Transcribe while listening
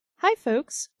Hi,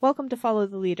 folks. Welcome to Follow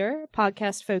the Leader, a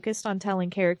podcast focused on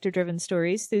telling character-driven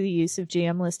stories through the use of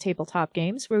GM-less tabletop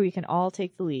games where we can all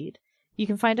take the lead. You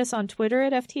can find us on Twitter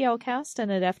at FTLcast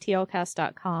and at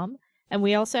FTLcast.com, and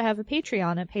we also have a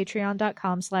Patreon at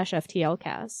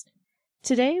patreon.com/FTLcast.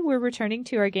 Today, we're returning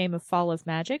to our game of Fall of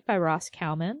Magic by Ross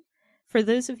Cowman. For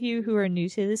those of you who are new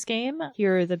to this game,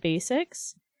 here are the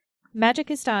basics. Magic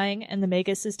is dying, and the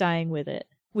Magus is dying with it.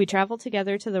 We travel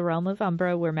together to the realm of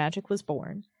Umbra where magic was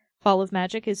born. Fall of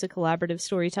Magic is a collaborative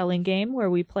storytelling game where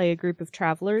we play a group of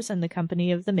travelers in the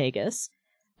company of the Magus.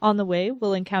 On the way,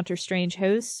 we'll encounter strange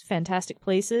hosts, fantastic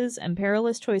places, and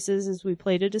perilous choices as we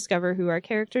play to discover who our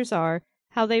characters are,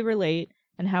 how they relate,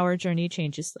 and how our journey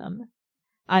changes them.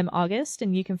 I'm August,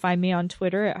 and you can find me on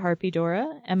Twitter at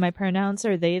Harpydora, and my pronouns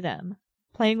are they, them.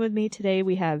 Playing with me today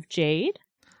we have Jade.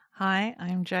 Hi,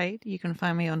 I'm Jade. You can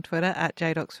find me on Twitter at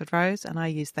JadeOxfordRose, and I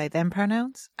use they, them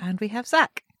pronouns. And we have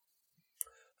Zach.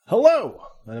 Hello,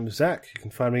 my name is Zach. You can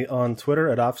find me on Twitter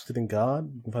at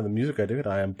OffStittingGod. You can find the music I do at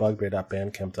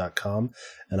IamBugbear.bandcamp.com,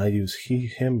 and I use he,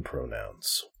 him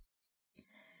pronouns.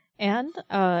 And,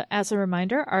 as a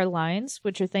reminder, our lines,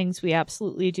 which are things we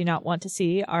absolutely do not want to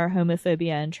see, are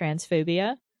homophobia and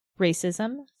transphobia,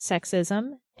 racism,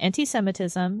 sexism,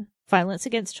 anti-Semitism, violence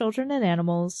against children and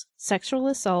animals, sexual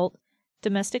assault,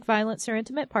 domestic violence or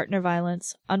intimate partner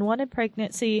violence, unwanted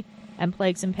pregnancy, and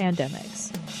plagues and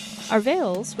pandemics. Our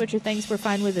veils, which are things we're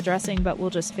fine with addressing but will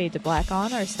just fade to black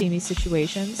on, are steamy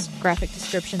situations, graphic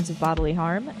descriptions of bodily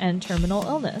harm, and terminal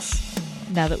illness.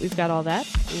 Now that we've got all that,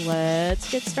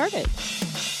 let's get started.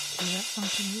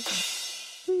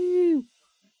 Woo!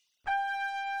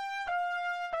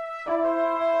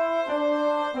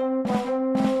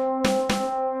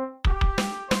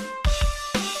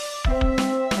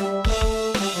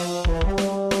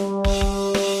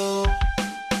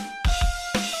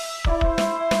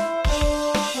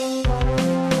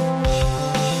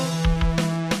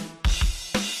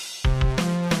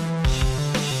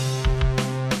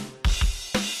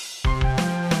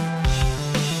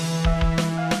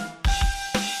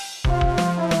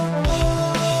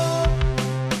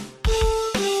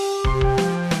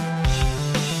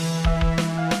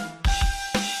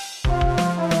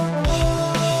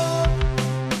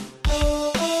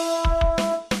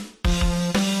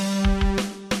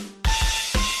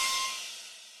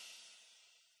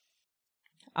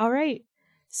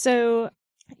 So,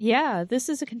 yeah, this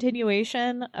is a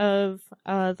continuation of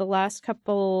the last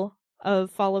couple of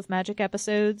Fall of Magic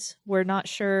episodes. We're not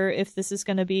sure if this is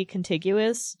going to be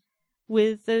contiguous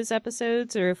with those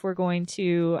episodes or if we're going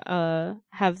to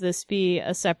have this be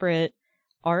a separate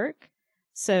arc.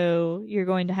 So you're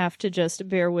going to have to just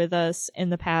bear with us in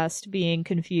the past being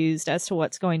confused as to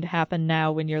what's going to happen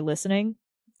now when you're listening.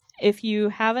 If you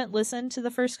haven't listened to the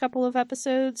first couple of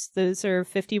episodes, those are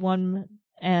 51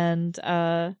 and,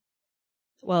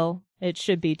 well, it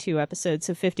should be 2 episodes,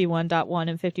 so 51.1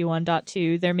 and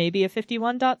 51.2. There may be a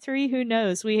 51.3, who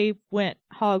knows? We went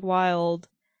hog wild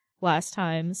last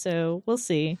time, so we'll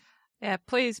see. Yeah,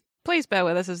 please bear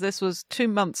with us, as this was 2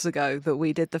 months ago that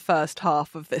we did the first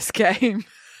half of this game.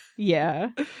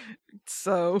 Yeah.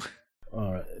 So...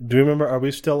 All right. Do you remember, are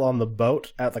we still on the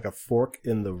boat at like a fork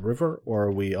in the river, or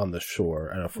are we on the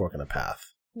shore at a fork in a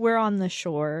path? We're on the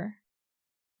shore.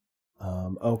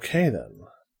 Okay then.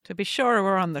 To be sure,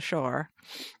 we're on the shore.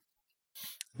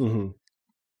 Mm-hmm.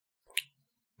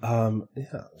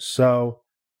 Yeah. So,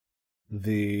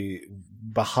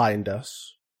 behind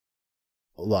us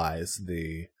lies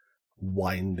the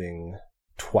winding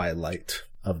twilight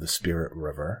of the Spirit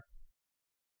River.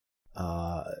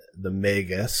 The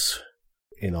Magus,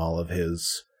 in all of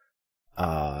his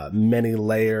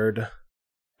many-layered,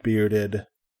 bearded,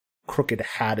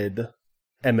 crooked-hatted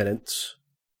eminence,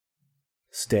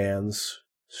 stands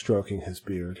stroking his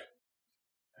beard,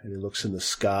 and he looks in the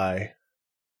sky,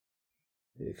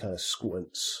 and he kind of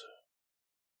squints,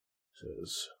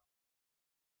 says,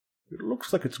 "It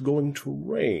looks like it's going to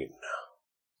rain.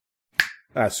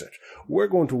 That's it. We're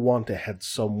going to want to head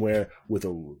somewhere with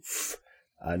a roof."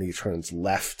 And he turns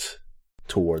left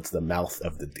towards the mouth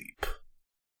of the deep.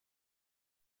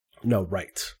 No,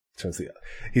 right.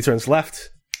 He turns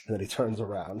left, and then he turns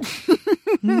around.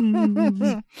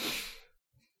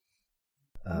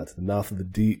 To the mouth of the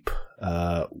deep,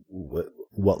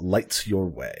 what lights your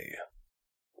way?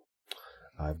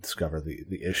 I've discovered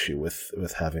the issue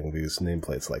with having these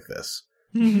nameplates like this.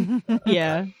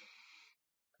 Yeah.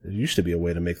 There used to be a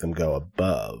way to make them go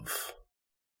above,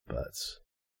 but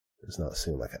it does not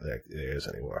seem like there is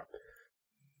anymore.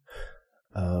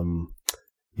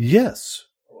 Yes.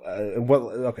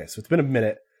 Okay, so it's been a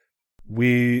minute.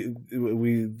 we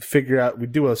figure out, we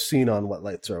do a scene on what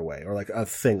lights our way, or like a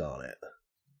thing on it,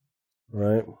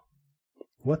 right?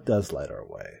 What does light our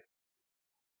way?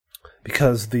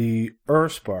 Because the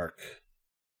Urspark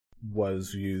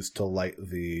was used to light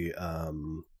the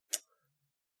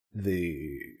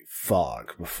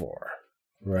fog before,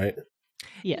 right?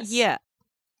 Yes. Yeah.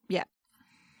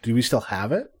 Do we still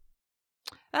have it?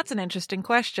 That's an interesting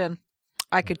question.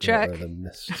 I could check. Or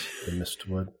the mist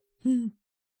wood.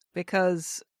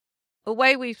 Because the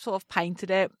way we sort of painted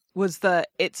it was that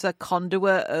it's a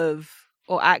conduit of,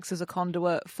 or acts as a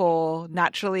conduit for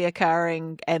naturally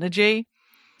occurring energy.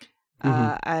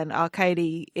 And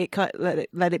Arcady,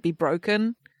 let it be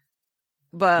broken.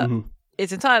 But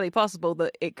it's entirely possible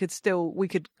that we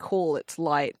could call its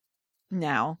light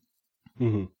now.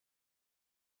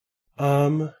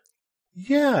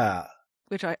 Yeah.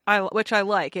 Which I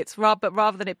like. It's but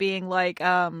rather than it being like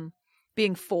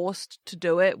being forced to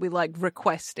do it, we like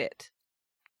request it.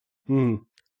 Yeah,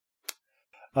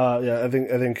 I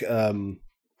think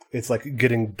it's like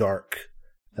getting dark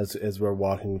as we're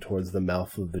walking towards the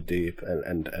mouth of the deep,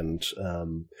 and I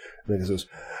think it says,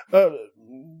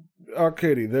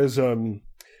 Arcady, there's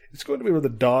it's going to be rather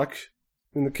dark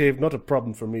in the cave. Not a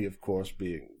problem for me, of course,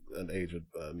 being an aged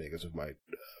makers of my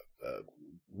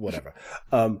whatever.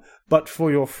 But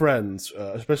for your friends,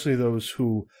 especially those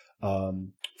who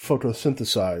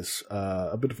photosynthesize,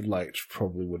 a bit of light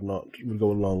probably would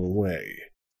go a long way.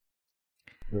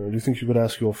 Do you think you could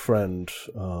ask your friend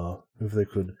if they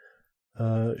could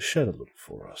shed a little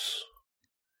for us?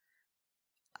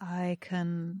 I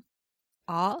can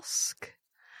ask.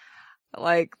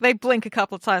 Like, they blink a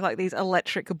couple of times, like these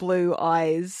electric blue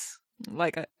eyes.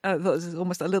 Like, I thought it was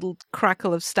almost a little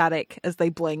crackle of static as they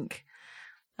blink.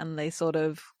 And they sort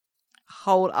of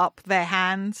hold up their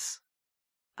hands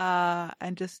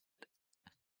and just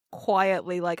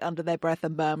quietly, like, under their breath, are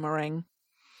murmuring.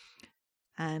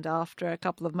 And after a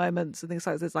couple of moments, I think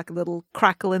there's like a little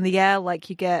crackle in the air, like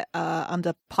you get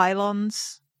under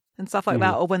pylons and stuff like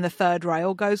that, or when the third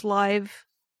rail goes live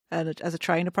and as a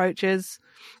train approaches.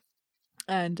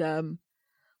 And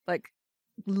like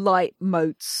light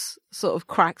motes sort of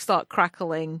start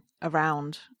crackling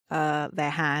around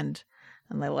their hand,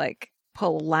 and they like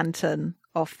pull a lantern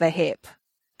off their hip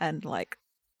and like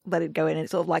let it go in.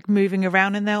 It's sort of like moving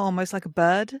around in there, almost like a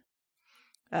bird.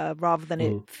 Rather than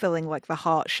it filling like the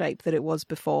heart shape that it was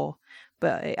before,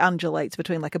 but it undulates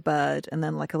between like a bird and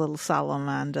then like a little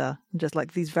salamander, just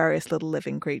like these various little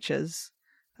living creatures.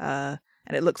 And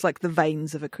it looks like the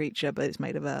veins of a creature, but it's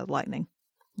made of lightning.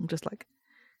 And just like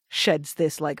sheds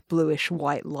this like bluish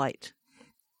white light.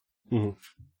 I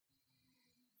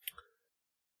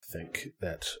think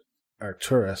that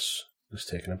Arcturus was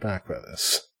taken aback by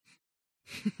this.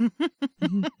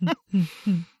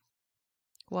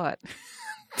 What?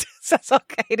 That's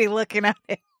Arcady looking at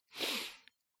him.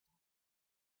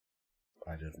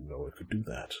 I didn't know it could do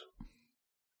that.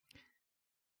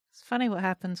 It's funny what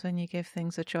happens when you give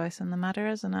things a choice in the matter,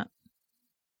 isn't it?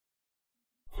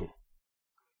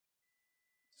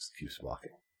 Just keeps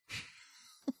walking.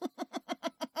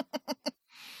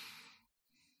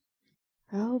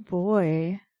 Oh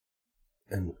boy.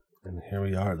 And here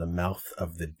we are, the mouth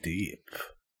of the deep.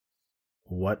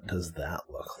 What does that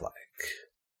look like?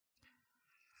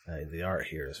 The art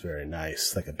here is very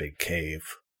nice, like a big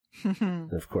cave.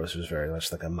 And of course, there's very much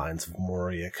like a Mines of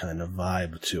Moria kind of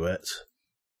vibe to it.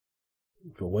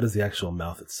 But what does the actual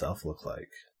mouth itself look like?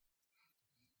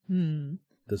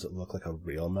 Does it look like a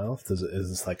real mouth? Is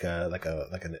this like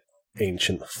an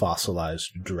ancient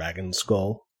fossilized dragon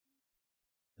skull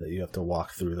that you have to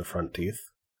walk through the front teeth?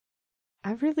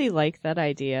 I really like that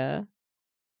idea.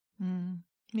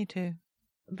 Me too.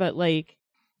 But like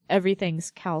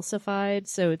everything's calcified,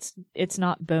 so it's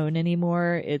not bone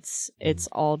anymore. It's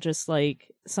all just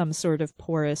like some sort of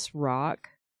porous rock.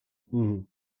 And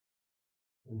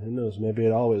who knows? Maybe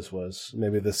it always was.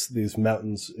 Maybe these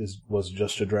mountains was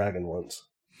just a dragon once.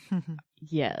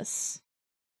 Yes.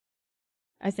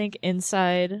 I think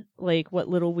inside, like what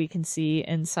little we can see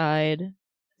inside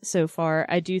so far,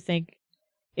 I do think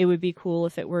it would be cool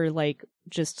if it were like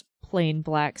just plain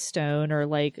black stone, or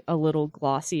like a little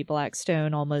glossy black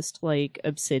stone, almost like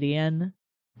obsidian.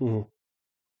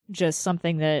 Just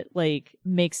something that like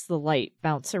makes the light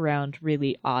bounce around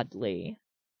really oddly.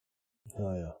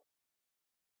 Oh yeah.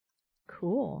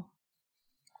 Cool.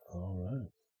 All right.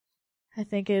 I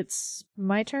think it's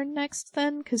my turn next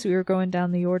then, because we were going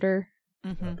down the order.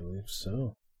 I believe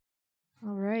so.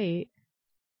 All right.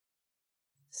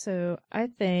 So I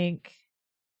think,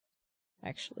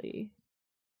 actually,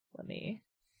 let me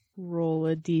roll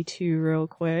a d2 real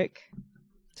quick.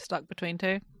 Stuck between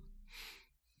two?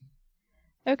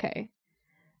 Okay.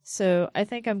 So I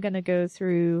think I'm going to go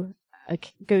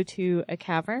to a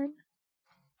cavern,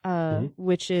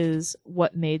 which is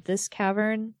what made this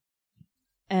cavern.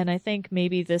 And I think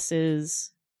maybe this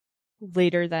is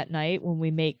later that night when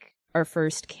we make our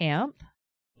first camp.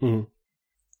 Mm-hmm.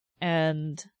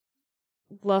 And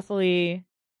Luffily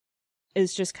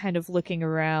is just kind of looking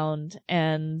around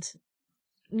and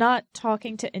not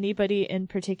talking to anybody in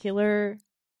particular,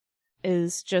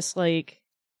 is just like,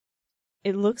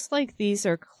 it looks like these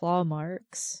are claw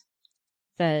marks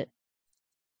that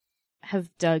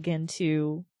have dug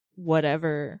into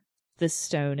whatever this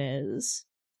stone is.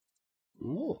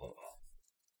 Ooh.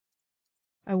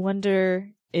 I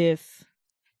wonder if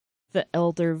the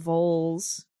elder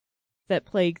voles that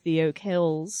plague the Oak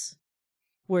Hills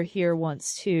were here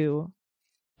once too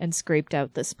and scraped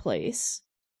out this place.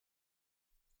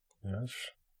 Yes.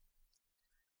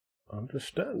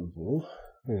 Understandable.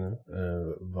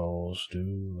 Voles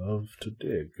do love to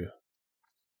dig.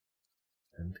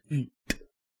 And eat.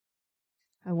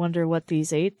 I wonder what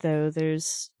these ate, though.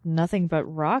 There's nothing but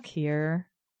rock here.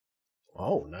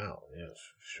 Oh, now, yes,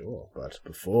 sure. But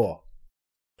before...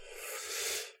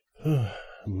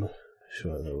 I'm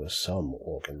sure there were some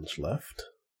organs left.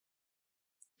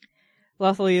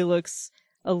 Luffily looks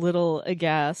a little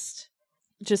aghast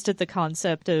just at the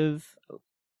concept of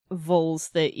voles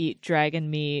that eat dragon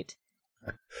meat.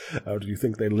 How do you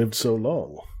think they lived so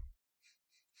long?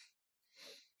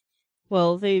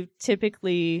 Well, they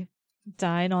typically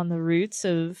dine on the roots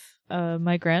of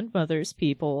my grandmother's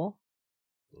people.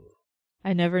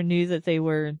 I never knew that they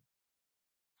were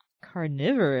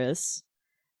carnivorous.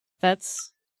 That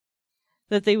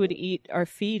they would eat our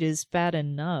feet is bad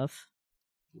enough.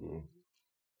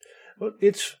 Well,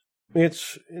 it's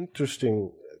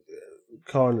interesting.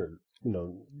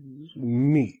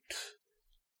 Meat.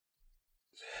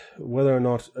 Whether or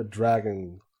not a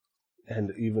dragon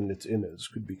and even its innards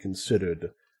could be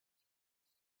considered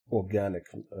organic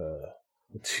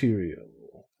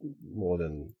material more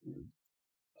than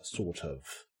a sort of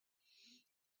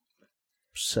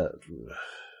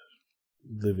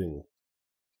living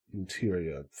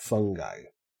interior fungi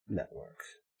network.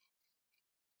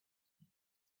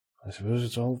 I suppose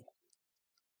it's all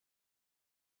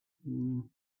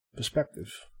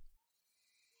perspective.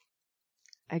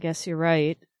 I guess you're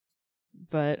right.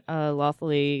 But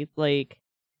Lawfully,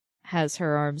 has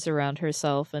her arms around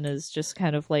herself and is just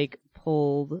kind of,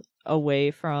 pulled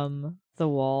away from the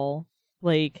wall.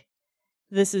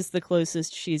 This is the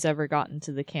closest she's ever gotten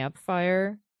to the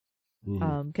campfire.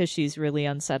 Because she's really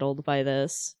unsettled by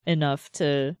this enough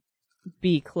to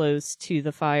be close to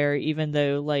the fire, even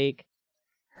though,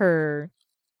 her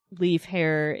leaf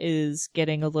hair is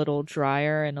getting a little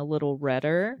drier and a little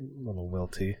redder. A little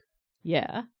wilty.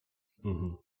 Yeah.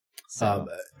 Mm-hmm. So.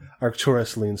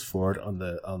 Arcturus leans forward on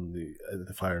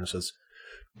the fire and says,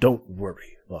 "Don't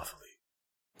worry, Lawfully.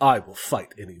 I will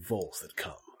fight any voles that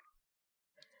come."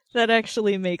 That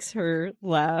actually makes her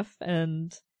laugh,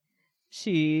 and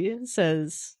she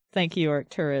says, "Thank you,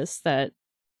 Arcturus. That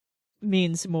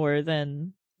means more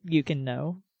than you can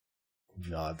know."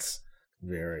 Nods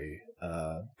very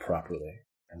properly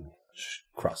and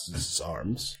crosses his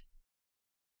arms.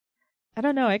 I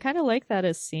don't know. I kind of like that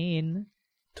as scene.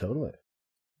 Totally.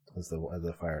 As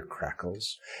the fire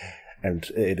crackles, and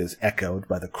it is echoed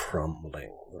by the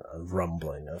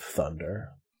rumbling of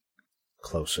thunder,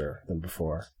 closer than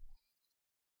before.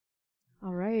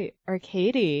 All right,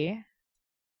 Arcady.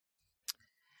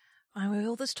 With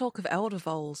all this talk of elder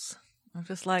voles, I'm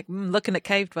just looking at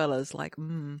cave dwellers,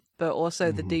 but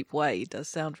also the deep way does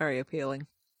sound very appealing.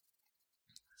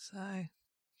 So, I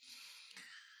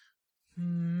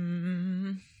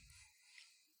mean,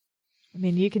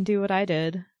 you can do what I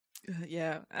did.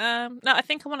 Yeah. No, I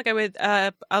think I want to go with.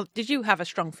 Did you have a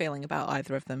strong feeling about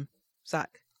either of them,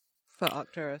 Zach, for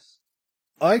Arcturus?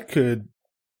 I could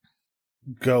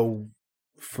go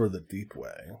for the deep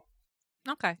way.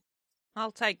 Okay,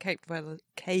 I'll take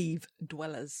cave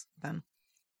dwellers then.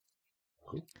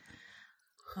 Cool.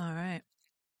 All right.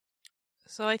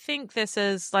 So I think this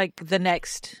is the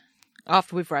next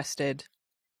after we've rested,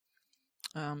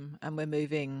 and we're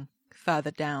moving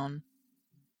further down.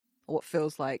 What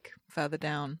feels like further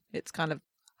down. It's kind of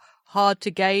hard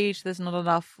to gauge. There's not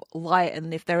enough light,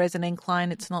 and if there is an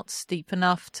incline, it's not steep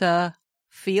enough to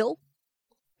feel.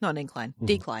 Not an incline,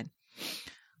 decline.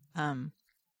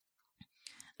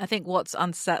 I think what's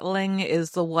unsettling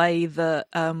is the way that,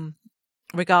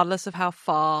 regardless of how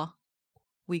far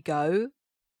we go,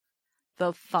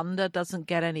 the thunder doesn't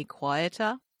get any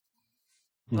quieter.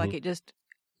 It just,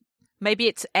 maybe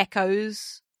it's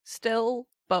echoes still,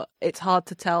 but it's hard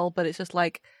to tell, but it's just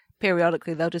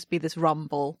periodically there'll just be this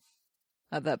rumble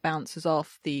that bounces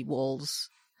off the walls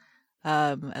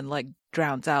and like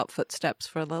drowns out footsteps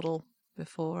for a little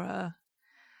before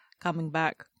coming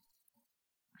back.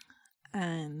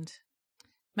 And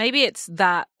maybe it's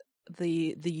that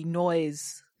the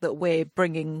noise that we're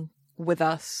bringing with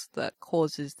us that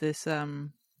causes this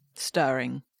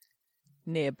stirring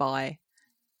nearby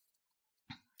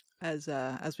as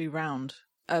we round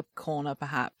a corner,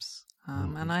 perhaps.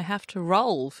 And I have to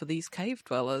roll for these cave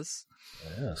dwellers.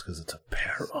 Yes, because it's a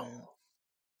peril.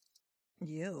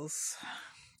 Yes.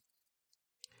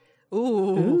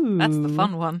 Ooh, that's the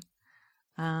fun one.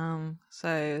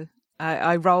 So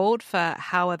I rolled for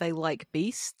how are they like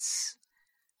beasts,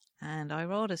 and I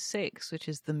rolled a 6, which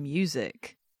is the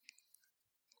music.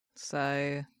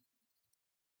 So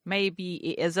maybe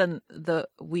it isn't that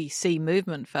we see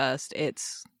movement first,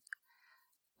 it's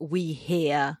we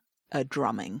hear a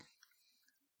drumming.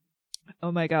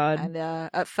 Oh my god. And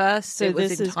at first So it was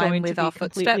this in is time going to with be our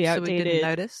completely footsteps, so we outdated. didn't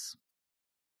notice.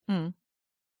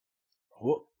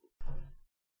 Whoop.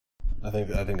 I think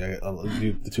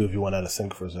the two of you went out of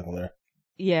sync for a second there.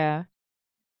 Yeah.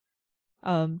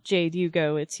 Jade, you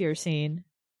go. It's your scene.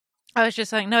 I was just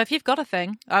saying, no, if you've got a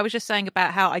thing. I was just saying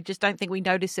about how I just don't think we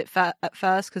notice it at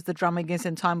first because the drumming is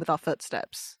in time with our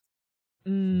footsteps.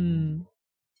 So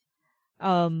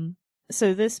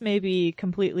this may be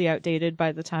completely outdated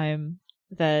by the time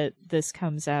that this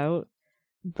comes out,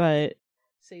 but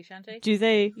Sea shanty? do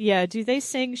they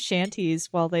sing shanties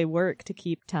while they work to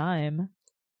keep time?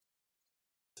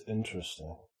 It's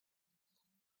interesting.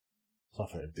 It's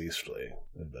not very beastly,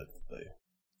 admittedly.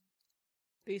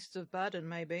 Beasts of burden,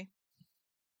 maybe.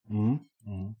 All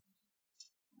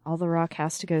the rock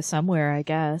has to go somewhere, I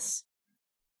guess.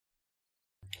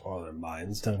 Are there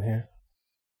mines down here?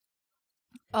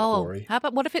 Oh, Quarry. how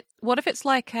about what if it's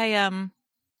like a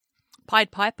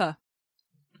Pied Piper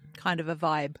kind of a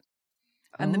vibe,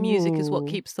 and the music is what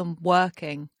keeps them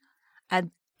working,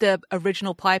 and the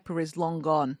original Piper is long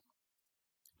gone,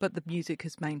 but the music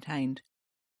is maintained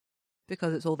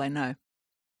because it's all they know.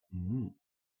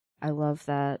 I love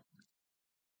that.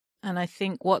 And I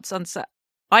think what's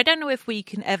I don't know if we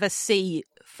can ever see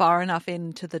far enough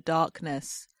into the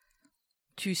darkness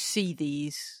to see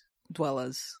these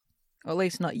dwellers. Or at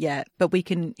least not yet, but we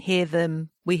can hear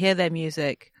them. We hear their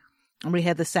music, and we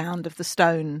hear the sound of the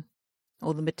stone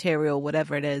or the material,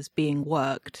 whatever it is, being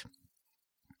worked.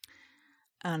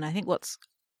 And I think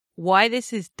why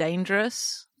this is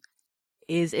dangerous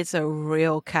is it's a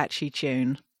real catchy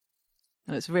tune.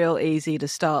 And it's real easy to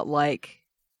start like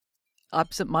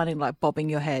absent-minded, like bobbing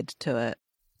your head to it.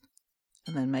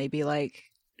 And then maybe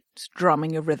like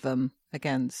strumming a rhythm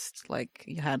against like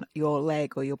your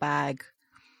leg or your bag.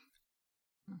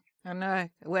 I don't know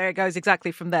where it goes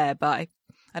exactly from there, but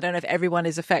I don't know if everyone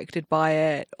is affected by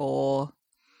it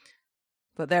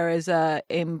but there is a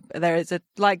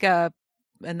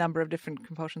number of different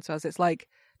compulsion styles. It's like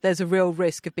there's a real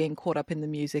risk of being caught up in the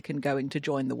music and going to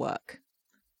join the work.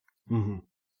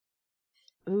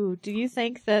 Ooh, do you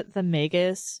think that the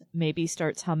Magus maybe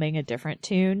starts humming a different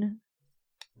tune?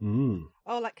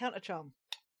 Oh, like Counter Charm.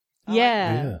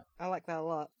 Yeah. I like that a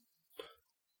lot.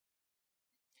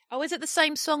 Oh, is it the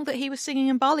same song that he was singing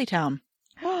in Barleytown?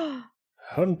 In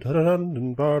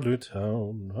Barleytown,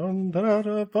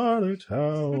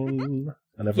 Barleytown.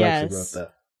 I never actually wrote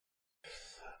that.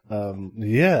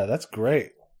 Yeah, that's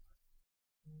great.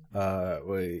 The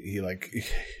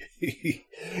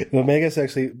Magus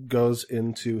actually goes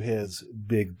into his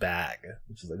big bag,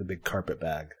 which is like a big carpet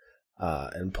bag,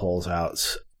 and pulls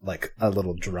out like a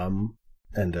little drum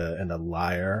and a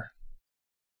lyre,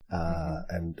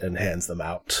 and hands them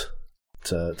out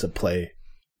to play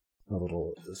a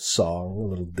little song, a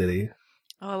little ditty.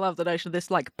 Oh, I love the notion of this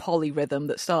like polyrhythm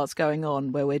that starts going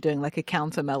on where we're doing like a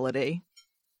counter melody.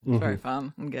 It's very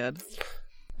fun and good.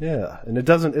 Yeah, and it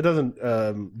doesn't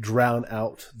drown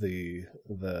out the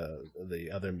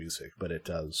other music, but it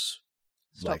does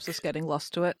stops us getting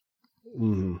lost to it.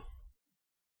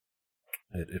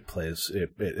 It plays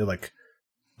it like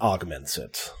augments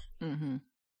it in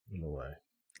a way.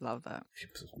 Love that.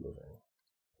 Keeps us moving.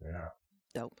 Yeah.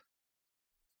 Dope.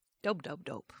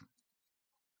 Dope.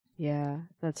 Yeah,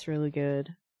 that's really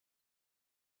good.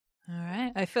 All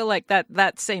right. I feel like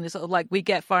that scene is sort of like we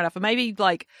get far enough, and maybe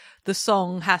like the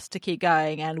song has to keep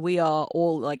going, and we are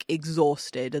all like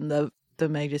exhausted, and the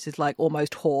Magus is like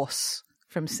almost hoarse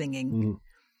from singing.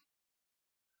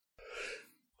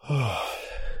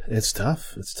 It's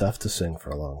tough. It's tough to sing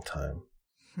for a long time.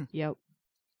 Yep.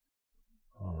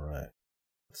 All right.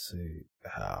 Let's see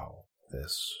how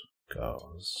this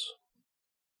goes.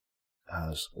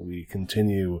 as we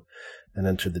continue and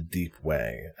enter the deep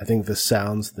way. I think the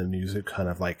sounds, the music kind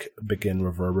of like begin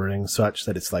reverberating such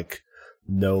that it's like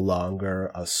no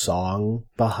longer a song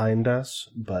behind us,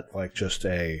 but like just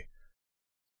a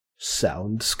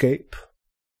soundscape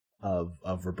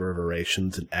of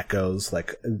reverberations and echoes,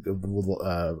 like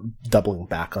doubling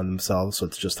back on themselves. So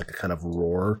it's just like a kind of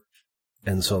roar.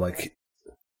 And so like,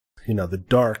 the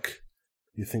dark,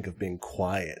 you think of being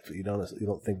quiet, but you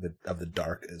don't think of the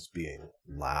dark as being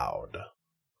loud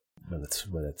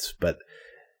but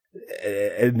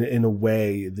in a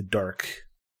way, the dark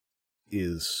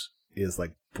is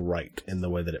like bright in the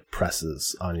way that it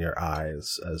presses on your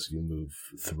eyes as you move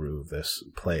through this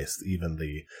place. Even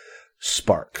the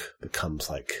spark becomes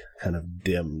like kind of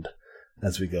dimmed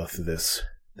as we go through this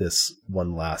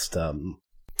one last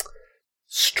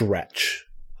stretch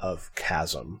of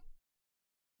chasm.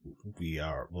 We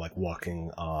are like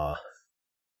walking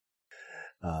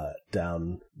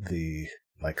down the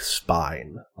like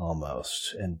spine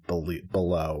almost, and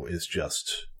below is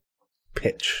just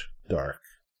pitch dark,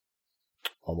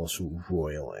 almost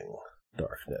roiling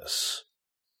darkness.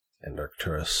 And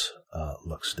Arcturus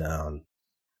looks down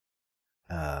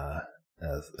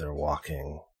as they're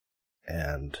walking,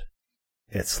 and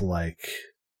it's like,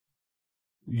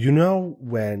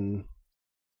 when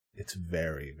it's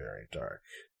very, very dark,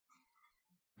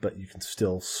 but you can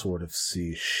still sort of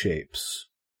see shapes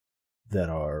that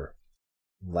are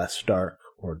less dark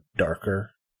or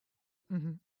darker.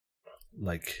 Mm-hmm.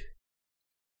 Like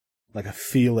a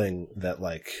feeling that,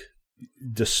 like,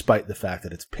 despite the fact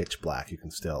that it's pitch black, you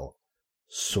can still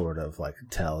sort of like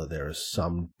tell that there is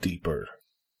some deeper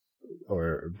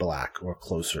or black or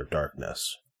closer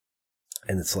darkness.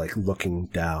 And it's like looking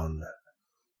down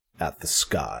at the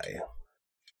sky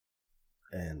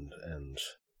and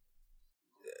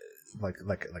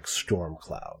like storm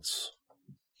clouds.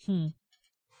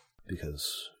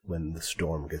 Because when the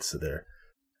storm gets to their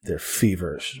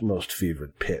most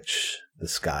fevered pitch, the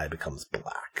sky becomes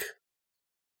black.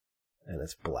 And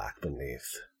it's black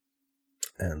beneath.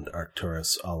 And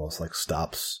Arcturus almost like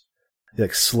stops. He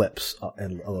like slips a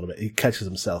little bit. He catches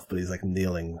himself, but he's like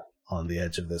kneeling on the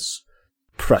edge of this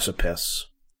precipice.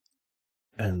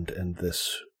 And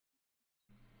this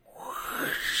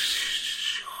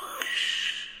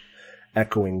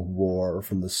echoing roar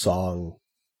from the song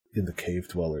in the cave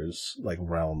dwellers like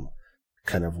realm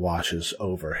kind of washes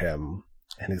over him,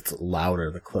 and it's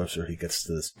louder the closer he gets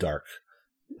to this dark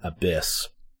abyss,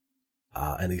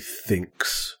 and he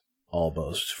thinks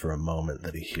almost for a moment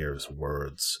that he hears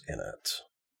words in it,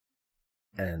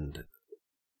 and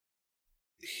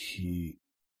he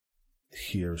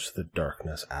hears the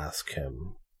darkness ask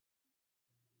him,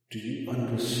 "Do you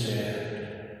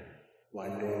understand why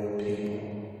normal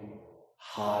people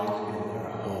hide in their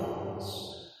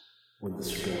homes when the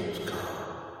storms come?"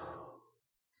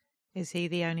 Is he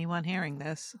the only one hearing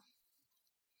this?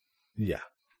 Yeah.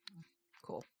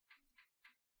 Cool.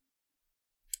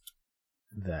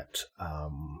 That,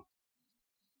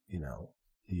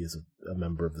 he is a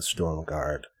member of the Storm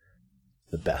Guard,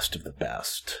 the best of the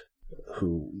best,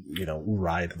 who,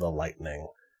 ride the lightning,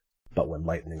 but when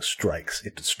lightning strikes,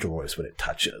 it destroys what it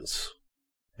touches.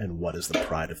 And what is the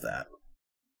pride of that?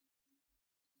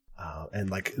 And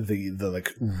like the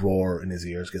like roar in his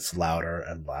ears gets louder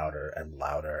and louder and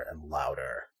louder and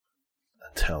louder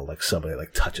until like somebody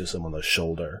like touches him on the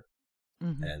shoulder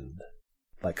and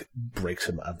like breaks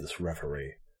him out of this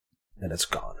reverie, and it's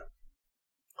gone.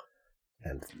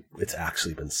 And it's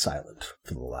actually been silent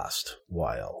for the last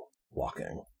while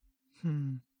walking.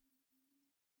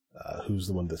 Who's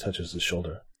the one that touches his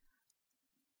shoulder?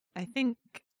 I think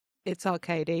it's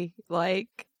Arcady.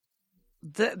 Like,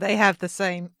 they have the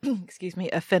same,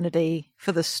 affinity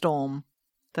for the storm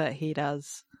that he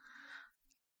does.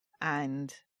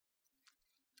 And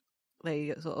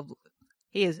they sort of,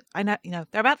 I know,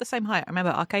 they're about the same height. I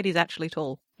remember Arcady's actually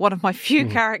tall. One of my few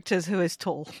characters who is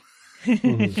tall.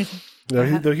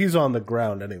 No, he's on the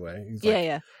ground anyway. He's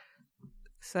yeah.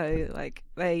 So, like,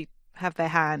 they have their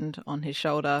hand on his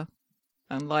shoulder,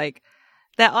 and, like,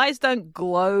 their eyes don't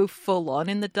glow full on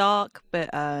in the dark, but,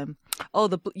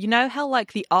 you know how,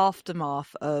 like, the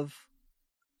aftermath of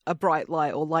a bright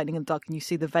light or lightning in the dark, and you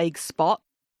see the vague spot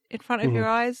in front of your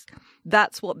eyes?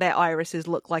 That's what their irises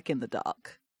look like in the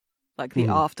dark. Like, the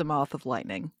aftermath of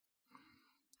lightning.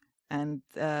 And,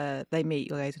 they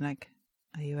meet you guys and like,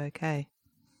 are you okay?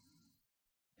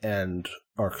 And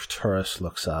Arcturus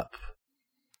looks up,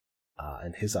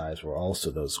 and his eyes were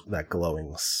also that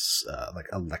glowing, like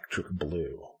electric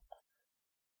blue.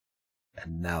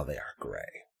 And now they are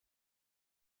gray.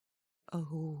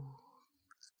 Oh.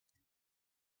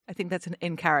 I think that's an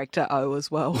in-character O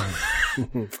as well.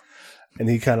 And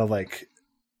he kind of like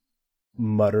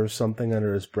mutters something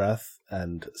under his breath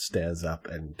and stands up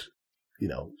and,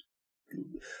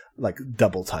 like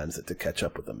double times it to catch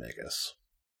up with the Magus.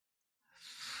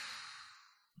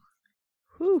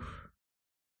 Whew.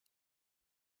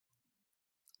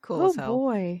 Cool as hell.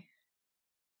 Boy.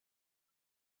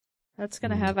 That's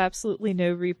going to have absolutely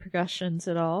no repercussions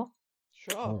at all.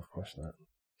 Sure. Oh, of course not.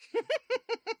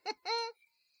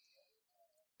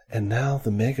 And now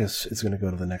the Magus is going to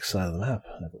go to the next side of the map,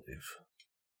 I believe.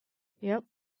 Yep.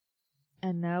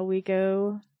 And now we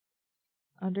go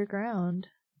underground.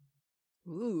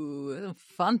 Ooh,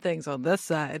 fun things on this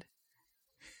side.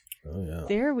 Oh, yeah.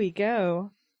 There we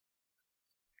go.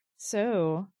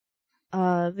 So,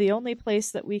 the only place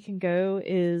that we can go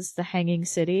is the Hanging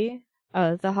City,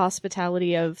 the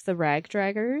hospitality of the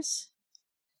Ragdraggers,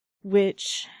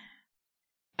 which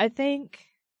I think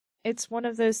it's one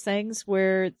of those things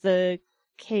where the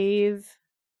cave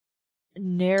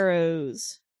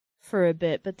narrows for a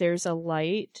bit, but there's a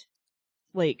light,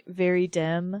 like very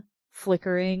dim,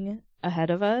 flickering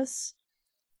ahead of us.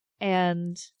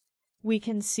 And we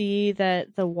can see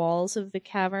that the walls of the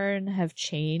cavern have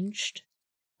changed.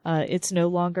 It's no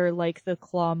longer like the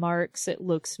claw marks. It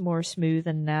looks more smooth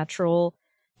and natural.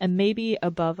 And maybe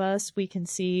above us we can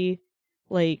see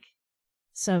like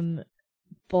some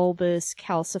bulbous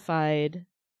calcified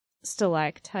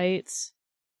stalactites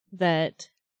that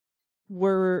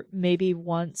were maybe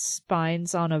once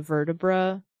spines on a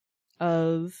vertebra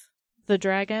of the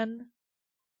dragon.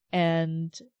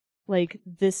 And like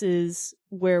this is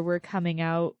where we're coming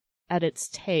out at its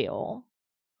tail.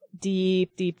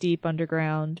 Deep, deep, deep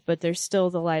underground, but there's still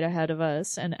the light ahead of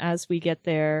us. And as we get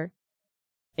there,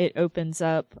 it opens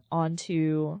up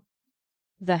onto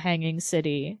the Hanging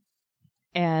City.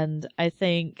 And I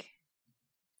think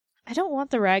I don't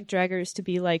want the Ragdraggers to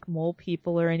be like mole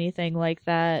people or anything like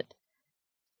that.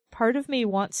 Part of me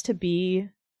wants to be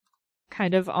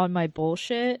kind of on my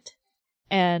bullshit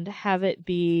and have it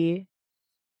be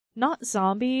not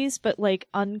zombies, but like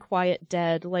unquiet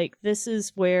dead. Like this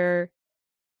is where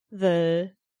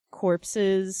the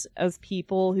corpses of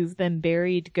people who've been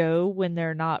buried go when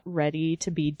they're not ready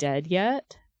to be dead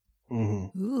yet.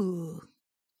 Mm-hmm. Ooh,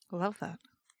 love that.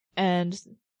 And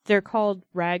they're called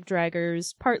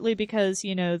Ragdraggers partly because,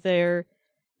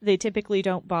 they typically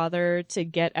don't bother to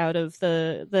get out of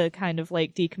the kind of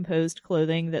like decomposed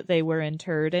clothing that they were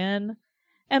interred in.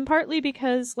 And partly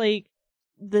because like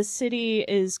the city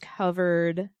is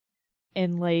covered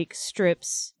in like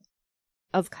strips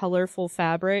of colorful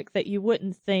fabric that you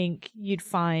wouldn't think you'd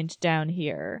find down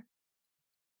here.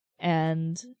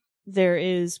 And there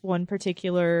is one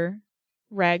particular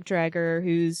Ragdragger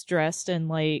who's dressed in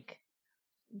like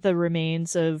the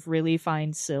remains of really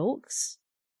fine silks.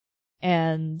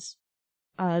 And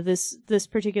this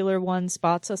particular one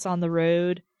spots us on the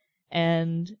road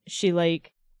and she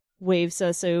like waves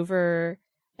us over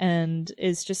and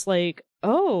is just like,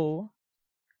 "Oh,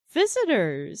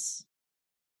 visitors."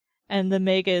 And the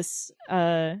Magus,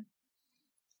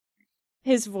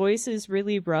 his voice is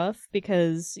really rough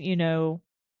because, you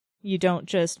don't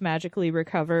just magically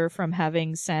recover from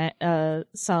having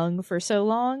sung for so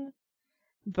long,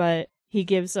 but he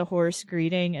gives a hoarse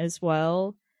greeting as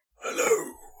well.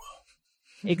 Hello.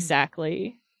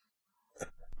 Exactly.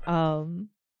 And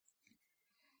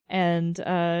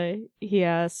he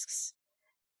asks,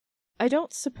 "I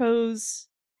don't suppose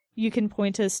you can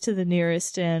point us to the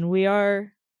nearest inn. We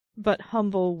are but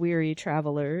humble, weary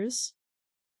travelers."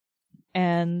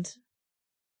 And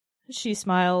she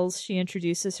smiles. She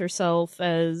introduces herself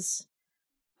as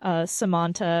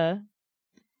Samantha,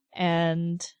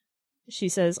 and she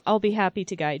says, "I'll be happy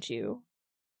to guide you."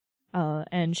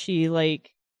 And she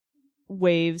like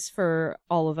waves for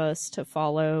all of us to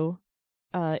follow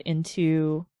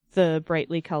into the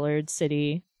brightly colored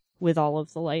city with all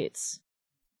of the lights.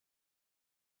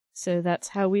 So that's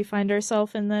how we find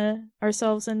ourselves in the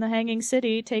Hanging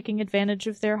City, taking advantage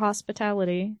of their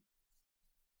hospitality.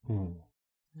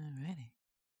 Alrighty.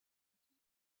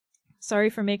 Sorry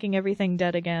for making everything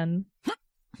dead again.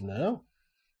 No.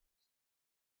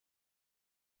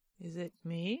 Is it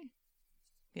me?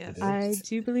 Yes. I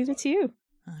do believe it's you.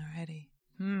 Alrighty.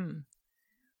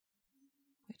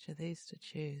 Which of these to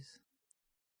choose?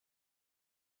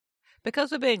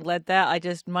 Because we're being led there, I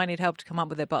just might need help to come up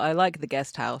with it, but I like the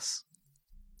guest house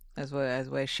as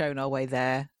we're shown our way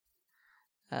there.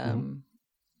 The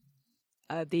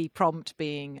prompt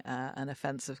being an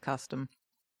offensive custom.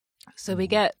 So we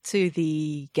get to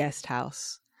the guest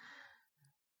house,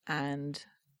 and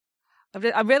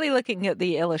I'm really looking at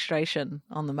the illustration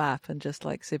on the map and just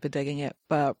like super digging it,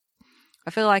 but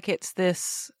I feel like it's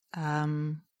this.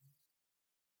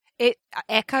 It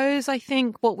echoes, I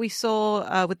think, what we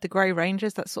saw with the Grey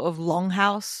Rangers, that sort of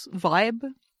longhouse vibe,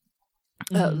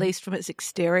 at least from its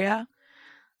exterior.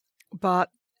 But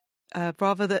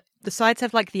rather the sides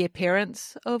have like the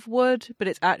appearance of wood, but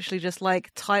it's actually just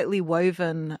like tightly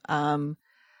woven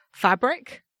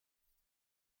fabric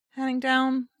hanging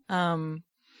down.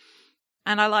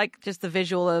 And I like just the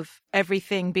visual of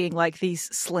everything being like these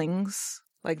slings.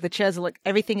 Like the chairs are like,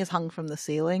 everything is hung from the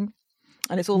ceiling.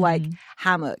 And it's all like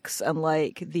hammocks and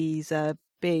like these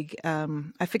big,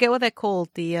 I forget what they're called.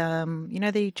 The,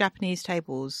 the Japanese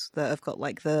tables that have got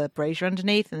like the brazier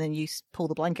underneath and then you pull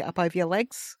the blanket up over your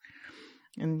legs.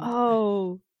 And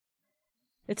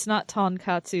it's not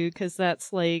tonkatsu because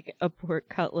that's like a pork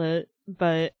cutlet,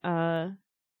 but yeah.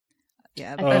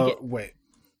 Wait.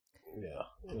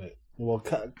 Well,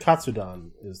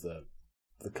 katsudon is the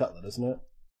cutlet, isn't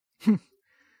it?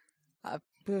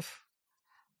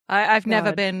 I've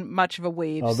never been much of a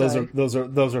weeb. Oh, those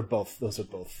are both the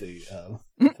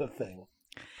thing.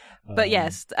 But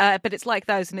yes, but it's like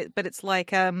those, but it's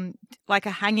like a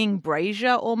hanging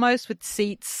brazier almost with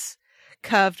seats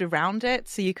curved around it,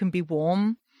 so you can be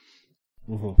warm.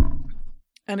 Mm-hmm.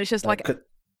 And it's just like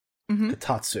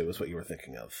katatsu is what you were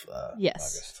thinking of.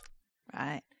 Yes, August.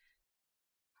 Right.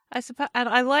 I suppose, and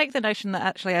I like the notion that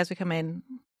actually, as we come in,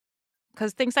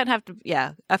 because things don't have to.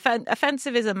 Yeah,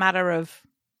 offensive is a matter of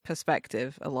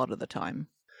perspective a lot of the time.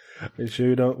 Are you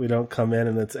sure we don't come in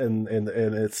and it's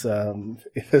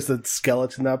there's a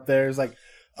skeleton up there. It's like,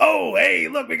 oh hey,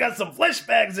 look, we got some flesh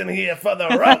bags in here for the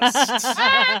roast.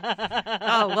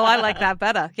 Oh well, I like that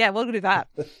better. Yeah, we'll do that.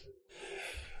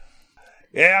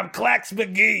 Yeah, I'm Clax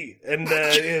McGee, and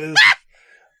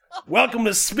welcome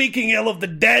to Speaking Ill of the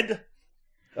Dead,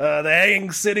 the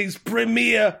Hanging City's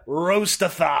premier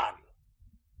roast-a-thon.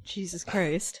 Jesus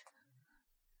Christ.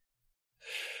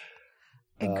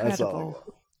 Incredible.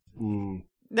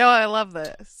 No, I love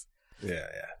this. Yeah.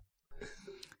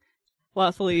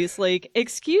 Waffly's like,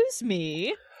 excuse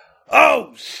me.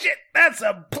 Oh, shit, that's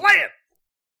a plant.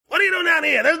 What are you doing down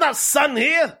here? There's no sun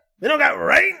here. You don't got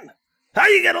rain. How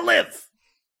you gonna live?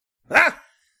 Huh?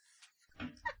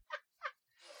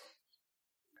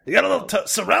 You got a little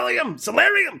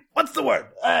solarium? What's the word?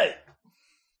 Hey.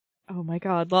 Oh my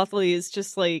god, Lothely is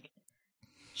just like,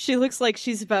 she looks like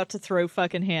she's about to throw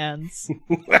fucking hands.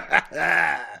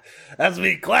 That's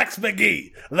me, Clax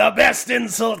McGee, the best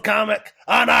insult comic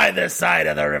on either side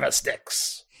of the River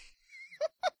Styx.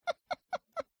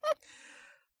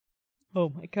 Oh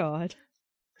my god.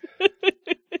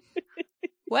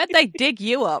 Where'd they dig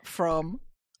you up from?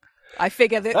 I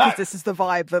figured that this is the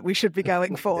vibe that we should be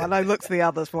going for, and I looked to the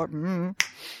others for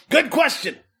Good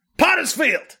question. Potter's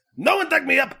Field. No one dug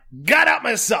me up. Got out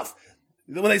myself.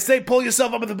 When they say pull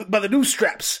yourself up by the noose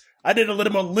straps, I did it a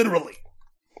little more literally.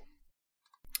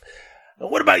 Now,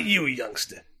 what about you,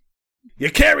 youngster? You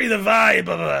carry the vibe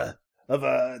of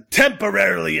a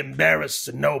temporarily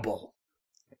embarrassed noble.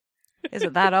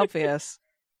 Isn't that obvious?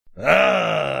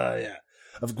 Ah, yeah.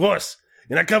 Of course.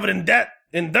 You're not covered in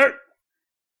dirt.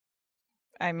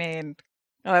 I mean,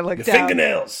 I look Your down.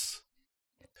 fingernails.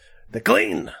 They're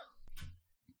clean.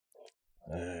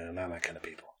 Not that kind of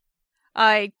people.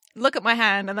 I look at my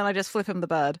hand and then I just flip him the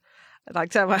bird. And I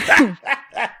tell my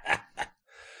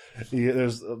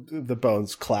There's the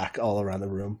bones clack all around the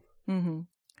room. Mm-hmm.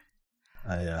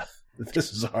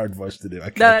 This is a hard voice to do.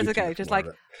 I can't No, that's do okay. too Just much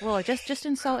like, more well, just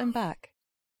insult him back.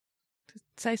 Just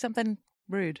say something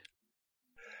rude.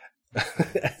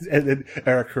 And then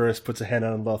Eric Harris puts a hand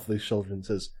on Lothely's shoulder and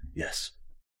says, "Yes,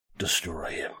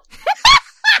 destroy him."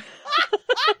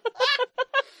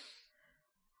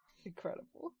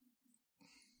 Incredible.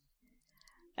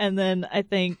 And then I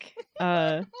think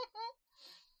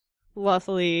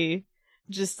Lothely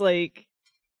just like,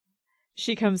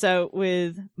 she comes out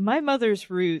with, my mother's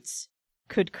roots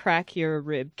could crack your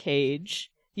rib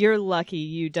cage. You're lucky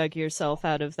you dug yourself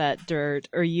out of that dirt,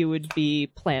 or you would be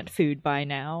plant food by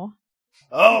now.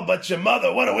 Oh, but your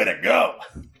mother, what a way to go!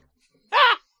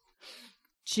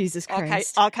 Jesus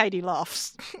Christ. Arcady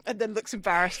laughs and then looks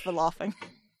embarrassed for laughing.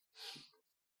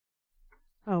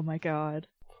 Oh my god.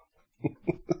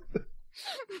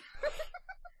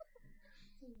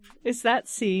 Is that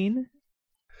scene?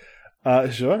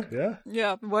 Sure, yeah.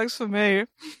 Yeah, it works for me.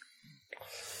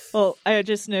 Well, I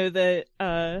just know that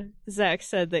Zach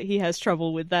said that he has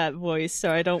trouble with that voice,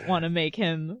 so I don't want to make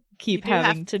him keep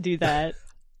having to do that.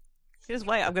 Just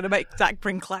wait, I'm going to make Zach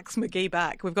bring Clax McGee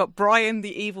back. We've got Brian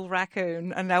the evil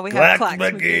raccoon, and now we have Clax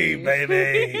McGee,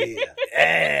 baby!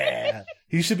 Yeah!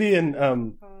 You should be in,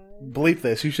 bleep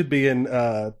this, you should be in,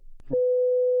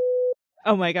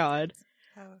 Oh my god.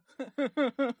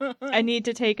 I need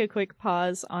to take a quick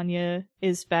pause. Anya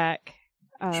is back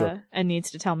Sure. and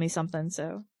needs to tell me something,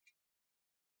 so.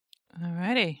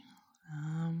 Alrighty.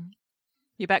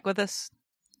 You back with us,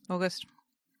 August?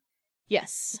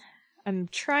 Yes. I'm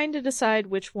trying to decide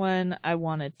which one I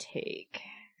want to take.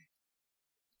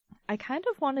 I kind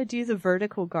of want to do the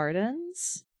vertical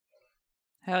gardens.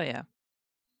 Hell yeah.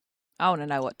 I want to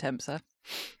know what temps are.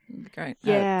 Great.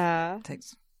 Yeah.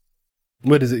 Takes.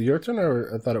 Wait, is it your turn,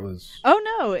 or I thought it was... Oh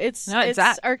no, it's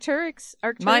Zach. Arcturus'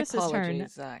 My turn.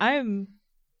 apologies, Zach. I'm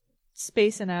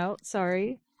spacing out,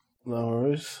 sorry. No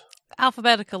worries.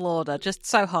 Alphabetical order, just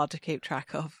so hard to keep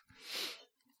track of.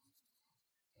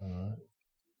 Alright.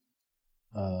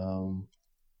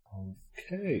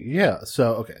 Okay, yeah,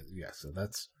 so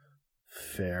that's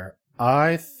fair.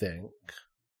 I think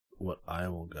what I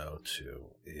will go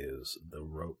to is the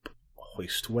rope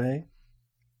hoistway.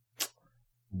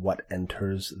 What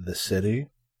enters the city?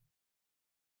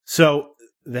 So,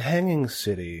 the Hanging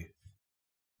City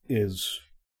is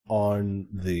on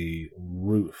the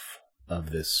roof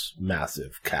of this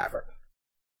massive cavern.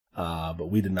 But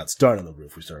we did not start on the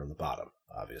roof, we started on the bottom,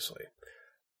 obviously.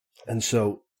 And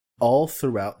so, all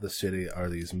throughout the city are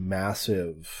these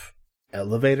massive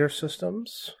elevator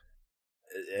systems,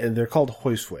 and they're called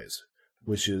hoistways,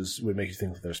 which would make you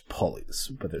think that there's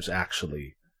pulleys, but there's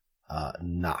actually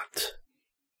not.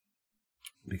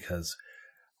 Because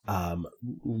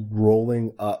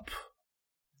rolling up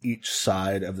each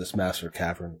side of this massive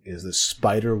cavern is this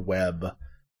spider web,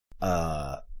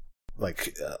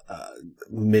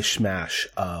 mishmash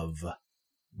of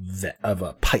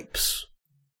pipes,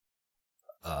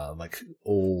 like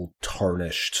old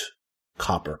tarnished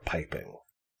copper piping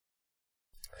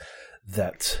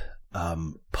that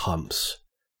pumps,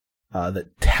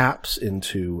 that taps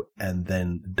into and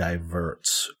then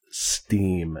diverts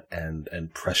steam and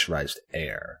pressurized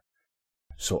air.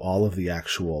 So all of the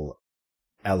actual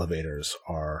elevators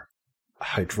are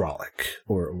hydraulic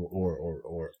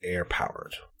or air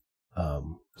powered.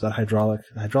 Is that hydraulic?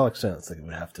 Hydraulic sounds like it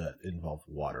would have to involve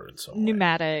water in some way.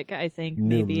 Pneumatic, I think.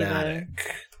 Pneumatic.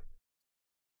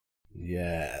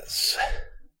 Yes.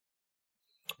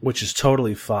 Which is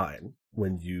totally fine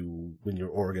when your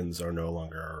organs are no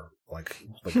longer like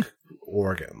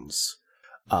organs.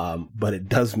 But it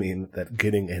does mean that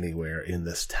getting anywhere in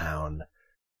this town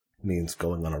means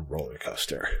going on a roller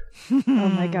coaster. Oh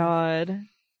my god.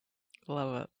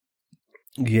 Love it.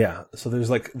 Yeah, so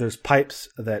there's pipes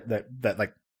that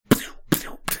like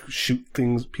shoot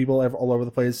people all over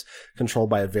the place, controlled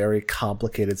by a very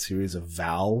complicated series of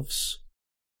valves,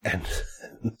 and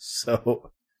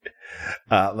so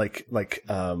while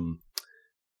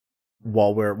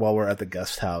we're at the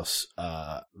guest house,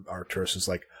 Arcturus is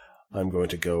like, I'm going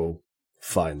to go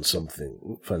find some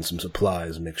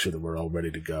supplies and make sure that we're all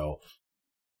ready to go.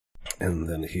 And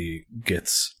then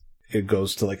it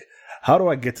goes to like, how do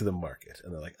I get to the market?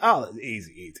 And they're like, oh,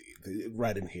 easy,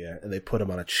 right in here. And they put him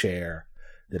on a chair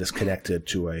that is connected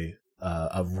to a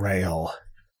rail.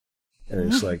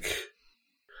 And it's like,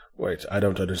 wait, I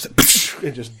don't understand.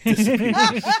 It just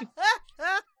disappears.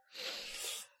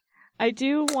 I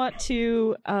do want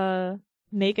to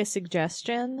make a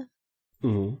suggestion.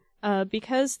 Mm-hmm.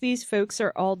 Because these folks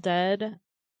are all dead,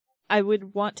 I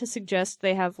would want to suggest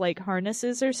they have like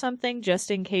harnesses or something just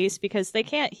in case, because they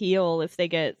can't heal if they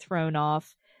get thrown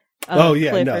off a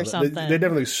cliff or something. They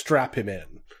definitely strap him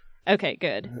in. Okay,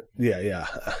 good. Yeah.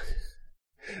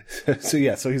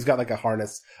 So he's got like a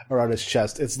harness around his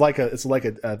chest. It's like a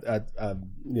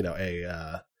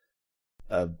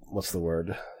what's the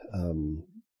word?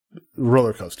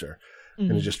 Roller coaster. Mm-hmm.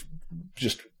 And it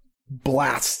just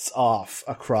blasts off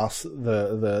across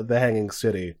the Hanging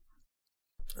City.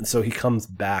 And so he comes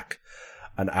back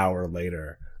an hour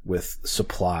later with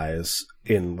supplies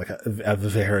in like a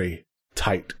very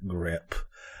tight grip,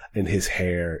 and his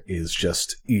hair is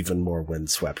just even more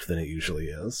windswept than it usually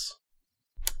is.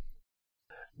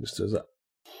 Just as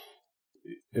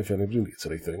if anybody needs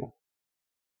anything,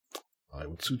 I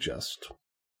would suggest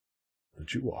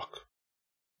that you walk.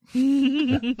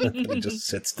 And he just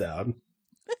sits down.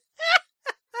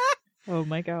 Oh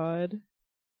my god.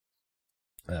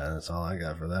 That's all I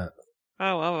got for that.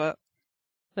 I love it.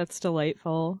 That's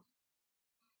delightful.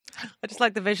 I just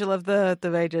like the visual of the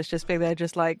Magus just being there,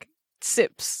 just like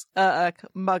sips a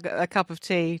cup of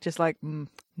tea, just like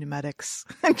pneumatics,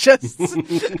 and just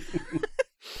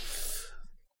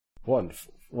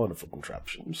wonderful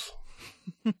contraptions.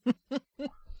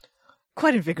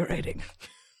 quite invigorating.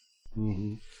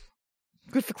 Mm-hmm.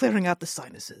 Good for clearing out the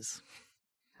sinuses.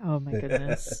 Oh my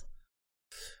goodness.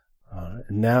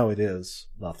 Now it is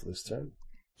Lothler's turn.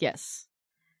 Yes.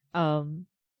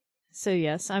 So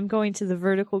yes, I'm going to the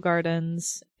Vertical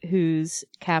Gardens, whose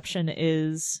caption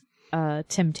is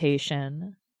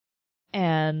Temptation.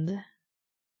 And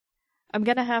I'm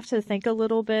gonna have to think a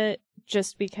little bit,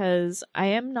 just because I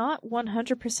am not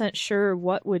 100% sure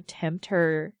what would tempt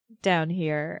her down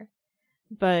here.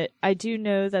 But I do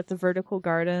know that the Vertical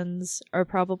Gardens are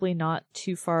probably not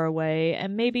too far away,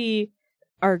 and maybe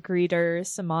our greeter,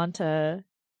 Samantha,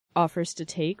 offers to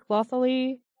take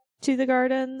Lothalie to the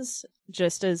gardens,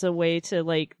 just as a way to,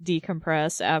 like,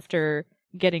 decompress after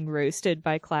getting roasted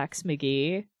by Clax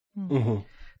McGee. Mm-hmm.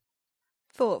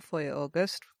 Thought for you,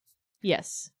 August.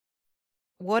 Yes.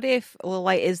 What if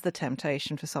Lilite is the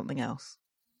temptation for something else?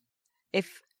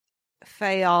 If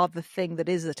Fae are the thing that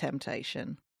is the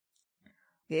temptation,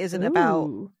 it isn't about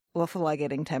Ooh. Lothalie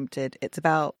getting tempted, it's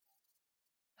about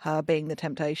her being the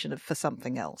temptation for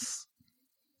something else.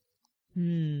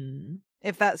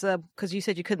 If that's because you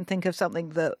said you couldn't think of something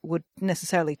that would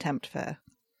necessarily tempt Fae.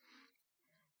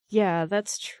 Yeah,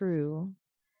 that's true.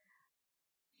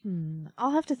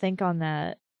 I'll have to think on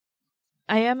that.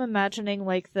 I am imagining,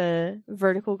 like, the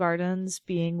Vertical Gardens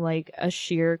being, like, a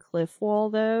sheer cliff wall,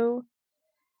 though.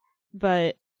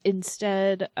 But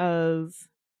instead of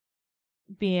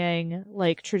being,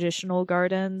 like, traditional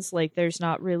gardens, like, there's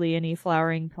not really any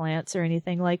flowering plants or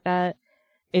anything like that.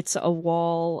 It's a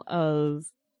wall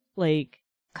of, like,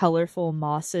 colorful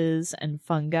mosses and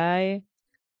fungi.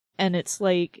 And it's,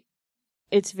 like,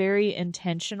 it's very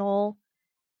intentional.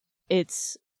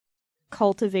 It's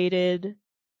cultivated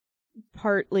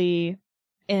partly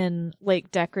in,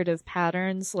 like, decorative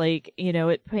patterns. Like, you know,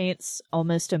 it paints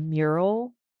almost a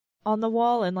mural on the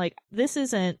wall. And, like, this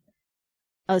isn't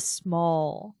a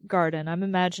small garden. I'm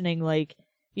imagining, like,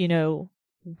 you know,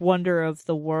 wonder of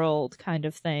the world kind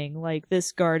of thing. Like,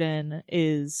 this garden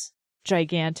is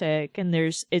gigantic, and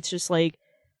it's just, like,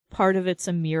 part of it's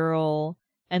a mural,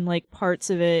 and, like, parts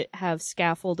of it have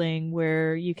scaffolding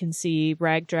where you can see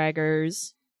rag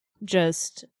draggers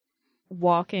just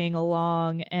walking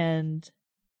along and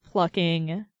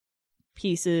plucking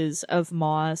pieces of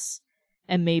moss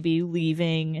and maybe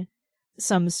leaving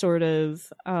some sort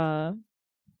of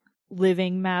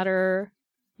living matter,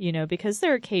 you know, because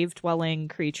they're cave-dwelling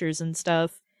creatures and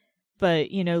stuff,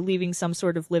 but, you know, leaving some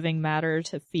sort of living matter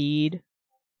to feed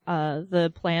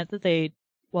the plant that the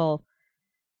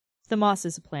moss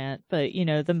is a plant, but, you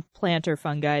know, the plant or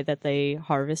fungi that they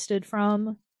harvested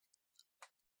from.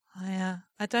 I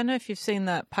don't know if you've seen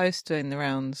that post doing the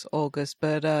rounds, August,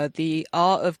 but the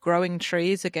art of growing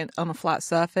trees again on a flat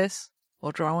surface,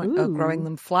 or growing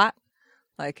them flat,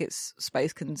 like, it's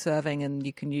space conserving, and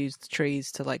you can use the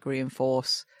trees to, like,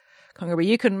 reinforce concrete.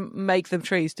 You can make the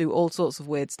trees do all sorts of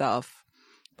weird stuff,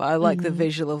 but I like the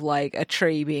visual of, like, a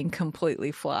tree being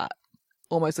completely flat,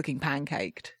 almost looking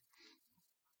pancaked,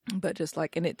 but just,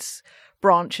 like, and its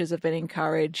branches have been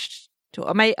encouraged to,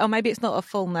 or maybe it's not a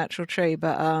full natural tree,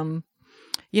 but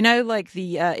you know, like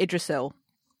the Yggdrasil,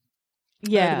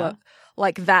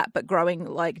 like that, but growing,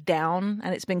 like, down,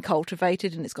 and it's been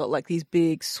cultivated, and it's got, like, these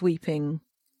big sweeping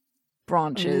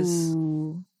branches.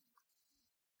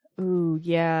 Ooh,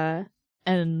 yeah.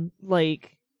 And,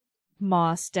 like,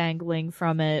 moss dangling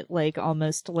from it, like,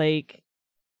 almost like,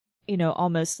 you know,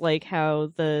 almost like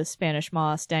how the Spanish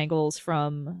moss dangles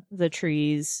from the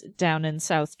trees down in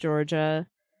South Georgia.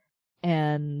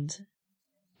 And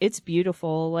it's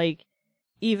beautiful. Like,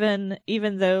 even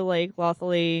though, like,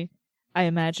 Lothalie, I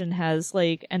imagine, has,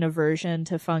 like, an aversion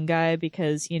to fungi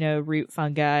because, you know, root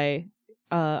fungi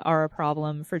are a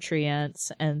problem for tree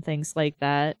ants and things like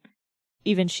that,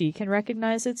 even she can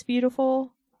recognize it's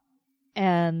beautiful.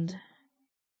 And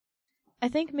I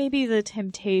think maybe the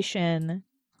temptation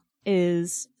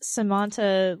is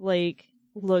Samantha, like,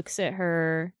 looks at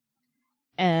her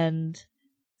and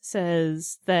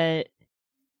says that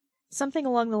something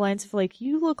along the lines of, like,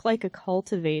 you look like a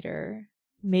cultivator.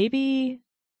 Maybe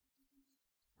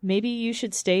you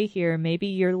should stay here. Maybe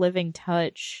your living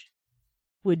touch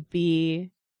would be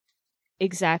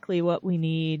exactly what we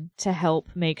need to help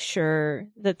make sure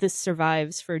that this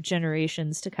survives for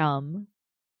generations to come.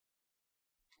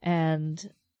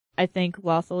 And I think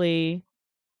Lothalie,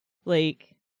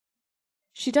 like,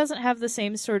 she doesn't have the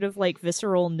same sort of, like,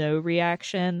 visceral no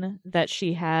reaction that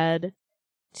she had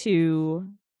to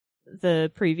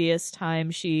the previous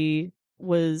time she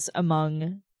was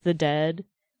among the dead.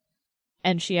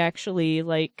 And she actually,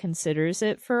 like, considers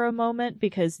it for a moment,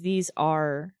 because these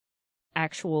are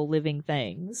actual living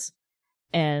things.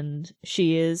 And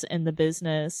she is in the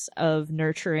business of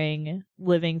nurturing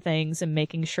living things and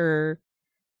making sure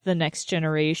the next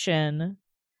generation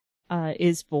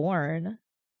is born,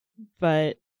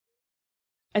 but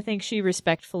I think she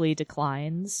respectfully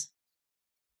declines,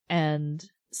 and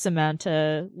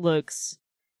Samantha looks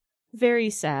very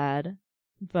sad,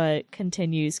 but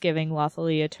continues giving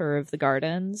Lothalie a tour of the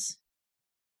gardens.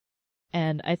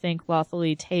 And I think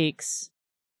Lothalie takes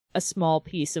a small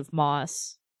piece of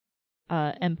moss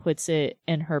and puts it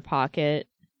in her pocket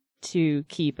to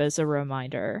keep as a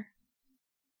reminder.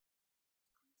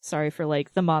 Sorry for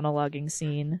like the monologuing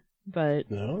scene,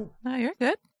 but No? No, you're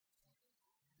good.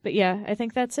 but yeah, I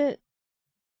think that's it.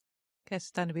 Guess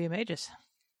it's time to be a magus.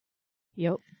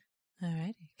 Yep. All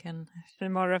right, you can show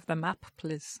more of the map,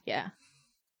 please. Yeah.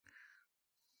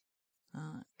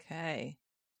 Okay.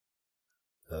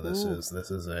 So this Ooh. is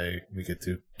we get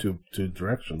two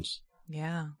directions.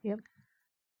 Yeah. Yep.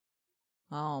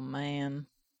 Oh man,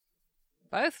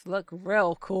 both look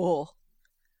real cool.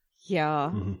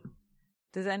 Yeah. Mm-hmm.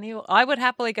 Does anyone? I would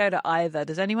happily go to either.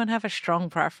 Does anyone have a strong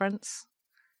preference?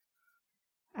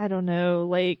 I don't know,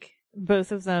 like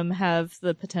both of them have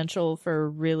the potential for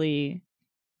really,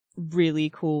 really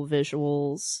cool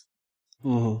visuals.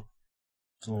 Mm-hmm.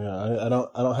 Yeah, I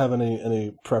don't have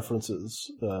any preferences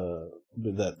that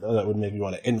would maybe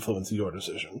want to influence your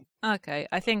decision. Okay,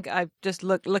 I think I've just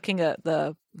looking at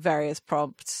the various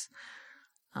prompts.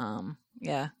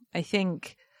 Yeah, I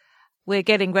think we're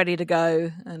getting ready to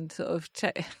go and sort of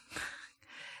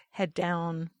head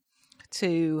down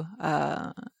to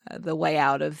the way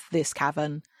out of this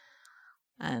cavern,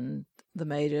 and the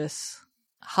magus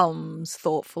hums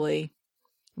thoughtfully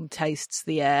and tastes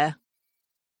the air.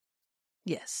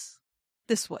 Yes,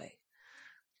 this way,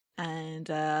 and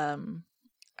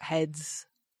heads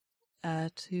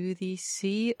to the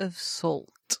Sea of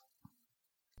Salt.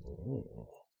 Oh.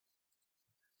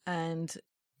 And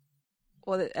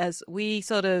well, as we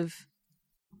sort of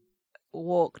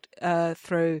walked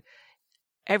through,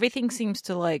 everything seems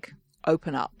to like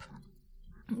open up.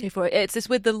 It's this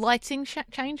with the lighting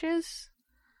changes,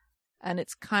 and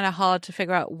it's kind of hard to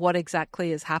figure out what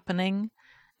exactly is happening.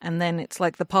 And then it's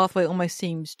like the pathway almost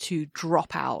seems to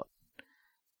drop out,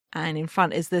 and in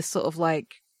front is this sort of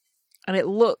like, and it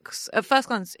looks at first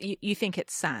glance you think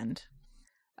it's sand,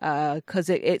 because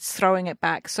it's throwing it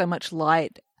back so much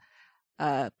light,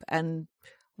 and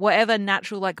whatever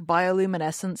natural like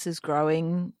bioluminescence is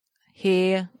growing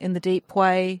here in the deep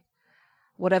way,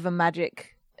 whatever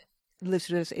magic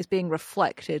is being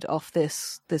reflected off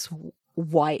this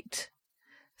white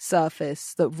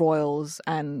surface that roils.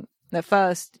 And at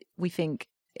first we think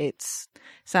it's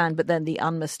sand, but then the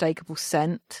unmistakable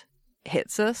scent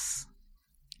hits us,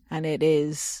 and it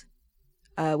is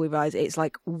we realize it's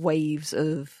like waves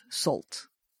of salt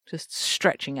just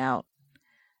stretching out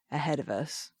ahead of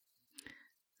us.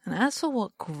 And as for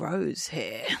what grows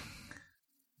here,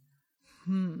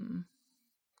 I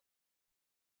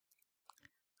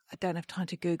don't have time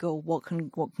to Google what can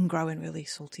grow in really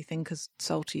salty thing, because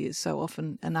salty is so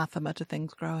often anathema to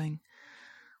things growing.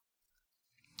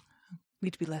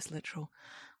 Need to be less literal.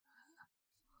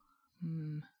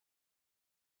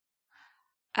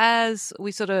 As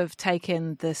we sort of take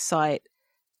in this sight,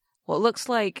 what looks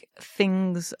like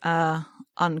things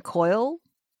uncoil,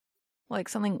 like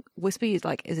something wispy. Is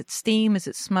like, is it steam? Is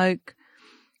it smoke?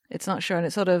 It's not sure, and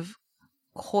it sort of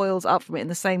coils up from it in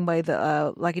the same way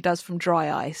that like it does from dry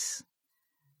ice,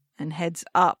 and heads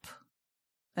up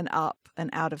and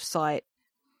out of sight.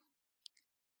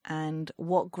 And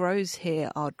what grows here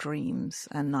are dreams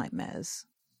and nightmares,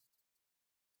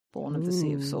 born of the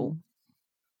Sea of Salt,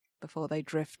 before they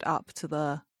drift up to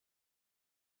the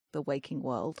waking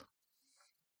world.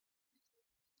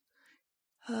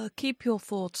 Keep your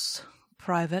thoughts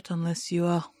private unless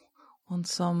you want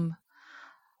some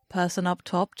person up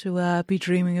top to be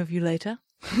dreaming of you later.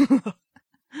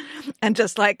 And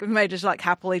just like May just like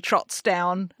happily trots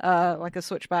down like a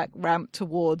switchback ramp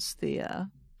towards the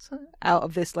out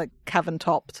of this like cavern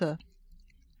top to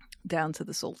down to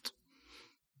the salt.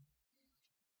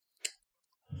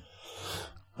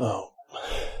 Oh,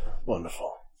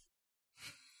 wonderful.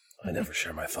 I never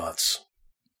share my thoughts.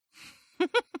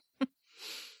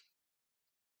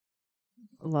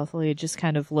 Lothalie just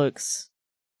kind of looks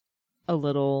a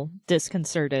little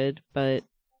disconcerted, but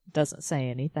doesn't say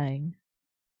anything.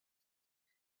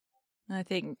 I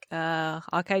think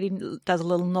Arcady does a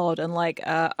little nod and like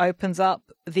opens up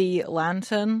the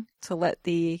lantern to let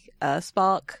the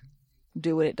spark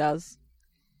do what it does.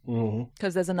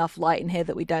 Because there's enough light in here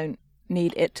that we don't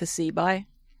need it to see by.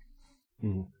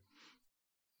 Mm-hmm.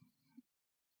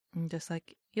 And just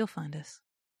like, you'll find us.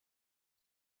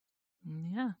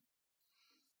 Yeah.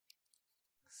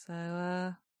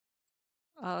 So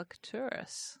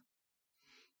Arcturus.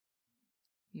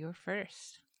 You're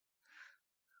first.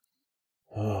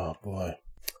 Oh, boy.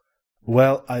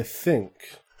 Well, I think...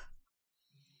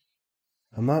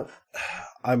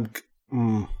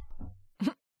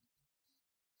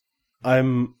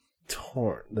 I'm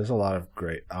torn. There's a lot of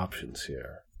great options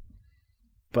here.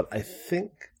 But I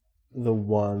think the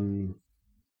one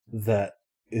that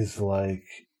is like,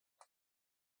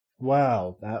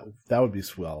 wow, that would be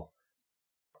swell.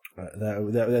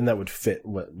 That would fit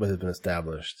what has been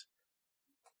established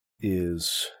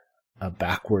is a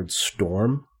backward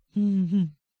storm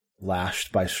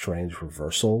lashed by strange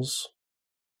reversals.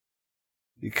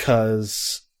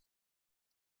 Because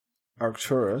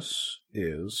Arcturus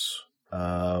is,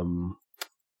 does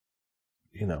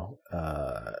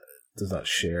not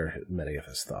share many of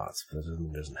his thoughts, but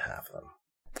doesn't have them.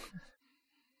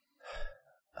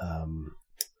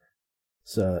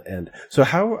 So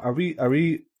how are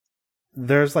we?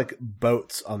 There's like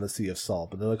boats on the Sea of Salt,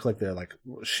 but they look like they're like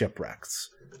shipwrecks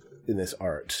in this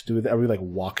art. Are we like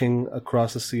walking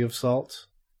across the Sea of Salt?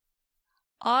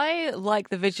 I like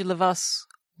the visual of us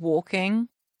walking,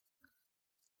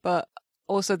 but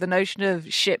also the notion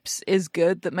of ships is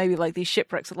good, that maybe like these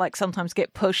shipwrecks that like sometimes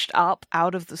get pushed up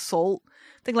out of the salt.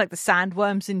 Think like the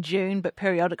sandworms in Dune, but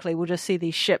periodically we'll just see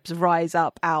these ships rise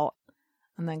up out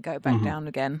and then go back down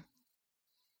again.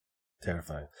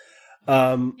 Terrifying.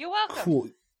 You're welcome. Cool.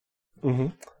 Mm-hmm.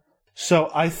 So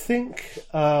I think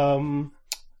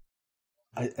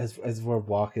as we're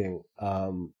walking,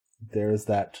 there's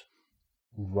that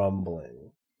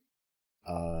rumbling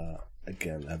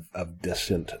again of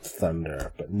distant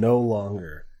thunder, but no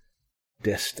longer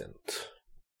distant.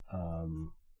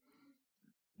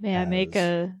 May I make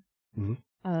a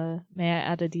Mm-hmm. may I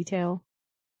add a detail?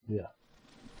 Yeah.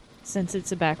 Since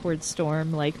it's a backward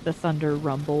storm, like the thunder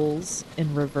rumbles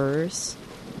in reverse.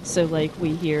 So like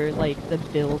we hear like the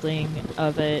building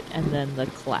of it and then the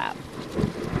clap.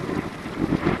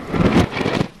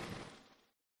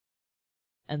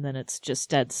 And then it's just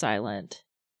dead silent.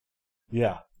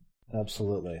 Yeah,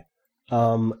 absolutely.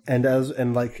 And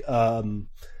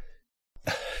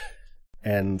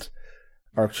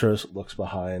Arcturus looks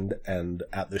behind, and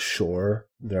at the shore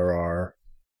there are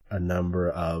a number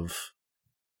of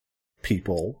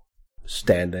people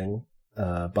standing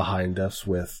behind us,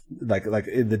 with like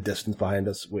in the distance behind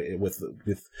us, with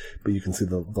but you can see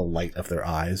the light of their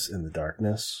eyes in the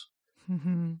darkness.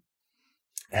 Mm-hmm.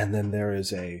 And then there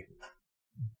is a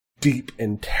deep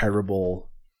and terrible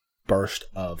burst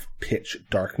of pitch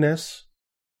darkness,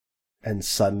 and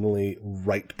suddenly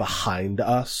right behind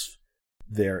us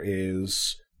there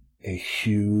is a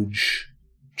huge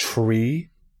tree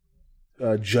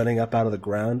jutting up out of the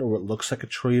ground, or it looks like a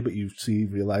tree, but you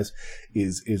realize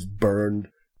is burned,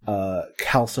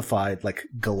 calcified like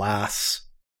glass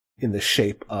in the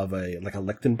shape of a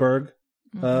Lichtenberg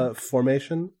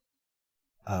formation,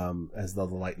 as though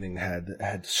the lightning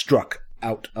had struck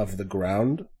out of the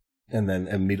ground and then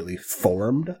immediately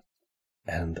formed.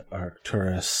 And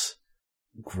Arcturus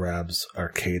grabs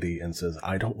Arcady and says,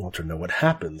 "I don't want to know what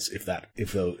happens if that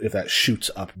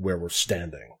shoots up where we're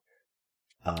standing."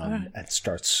 Right.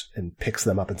 And picks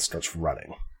them up and starts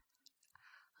running.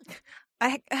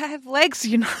 I have legs,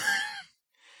 you know.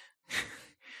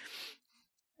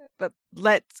 But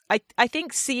I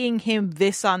think seeing him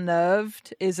this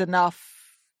unnerved is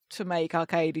enough to make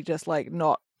Arcady just like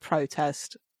not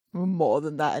protest more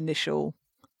than that initial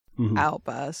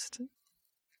outburst.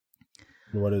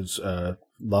 What is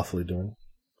Lawfully doing?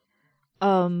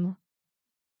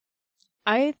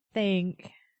 I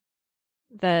think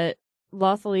that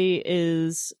Lawfully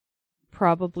is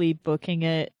probably booking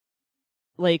it,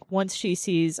 like, once she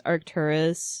sees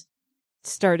Arcturus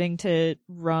starting to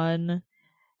run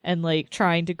and, like,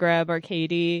 trying to grab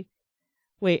Arcady.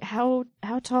 Wait, how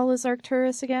tall is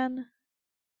Arcturus again?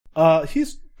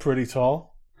 He's pretty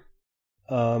tall.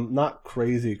 Not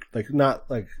crazy, not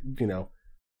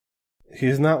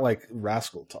he's not like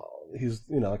Rascal tall. He's,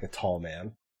 like a tall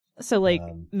man. So, like,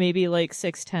 maybe, like,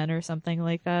 6'10" or something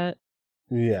like that?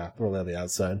 Yeah, probably on the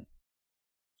outside.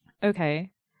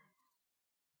 Okay.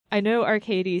 I know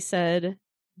Arcady said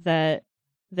that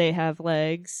they have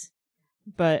legs,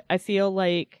 but I feel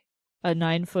like a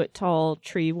 9-foot tall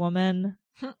tree woman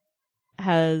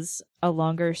has a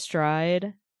longer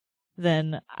stride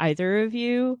than either of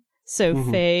you. So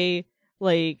Faye,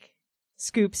 like,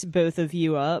 scoops both of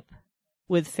you up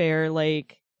with fair,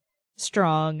 like,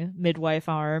 strong midwife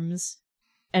arms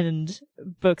and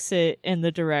books it in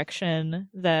the direction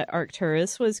that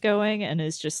Arcturus was going and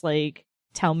is just like,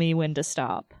 "Tell me when to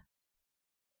stop."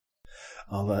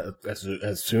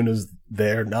 As soon as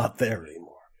they're not there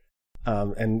anymore.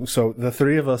 And so the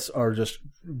three of us are just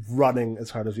running as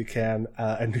hard as we can,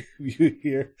 and you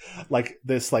hear like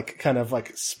this, like kind of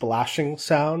like splashing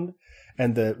sound,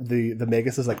 and the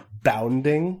Magus is like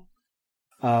bounding,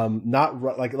 not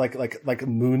like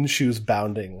moon shoes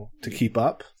bounding to keep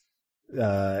up,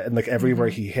 and like everywhere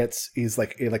he hits, he's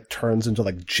like it like turns into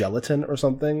like gelatin or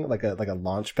something, like a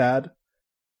launch pad.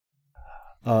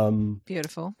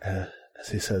 Beautiful. As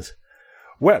he says,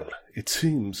 "Well, it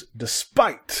seems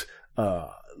despite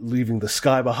leaving the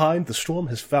sky behind, the storm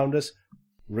has found us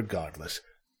regardless.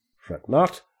 Fret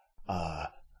not,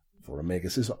 for a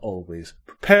Magus is always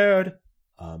prepared.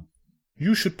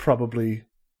 You should probably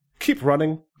keep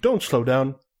running. Don't slow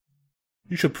down.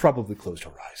 You should probably close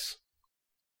your eyes."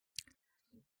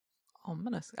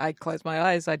 Ominous. I close my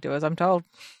eyes. I do as I'm told.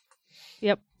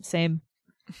 Yep, same.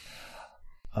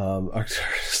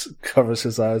 Arcturus covers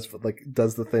his eyes, but like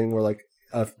does the thing where like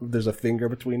there's a finger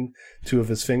between two of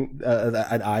his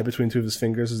an eye between two of his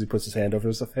fingers as he puts his hand over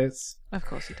his face. Of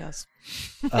course he does.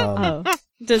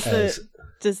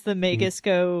 Does the Magus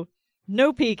go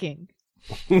no peeking?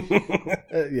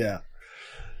 Yeah,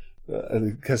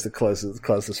 because the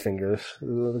closest finger,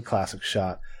 the classic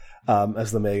shot.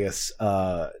 As the Magus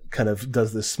kind of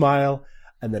does this smile,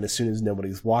 and then as soon as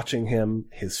nobody's watching him,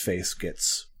 his face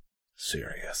gets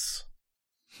serious.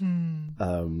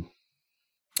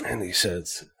 And he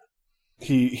says,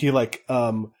 he like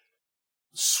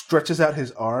stretches out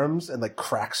his arms and like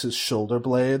cracks his shoulder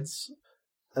blades,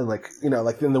 and like, you know,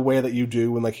 like in the way that you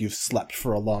do when like you've slept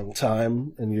for a long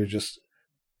time and you're just,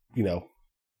 you know,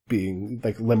 being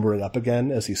like limbering up again,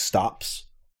 as he stops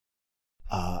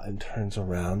and turns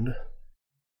around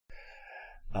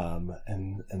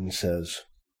and says,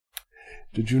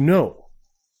 "Did you know,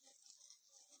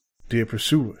 dear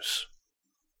pursuers,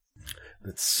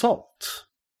 that salt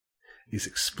is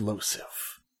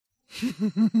explosive?"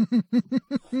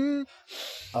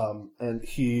 And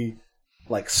he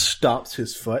like stomps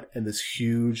his foot, and this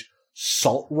huge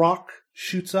salt rock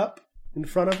shoots up in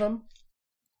front of him,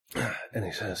 and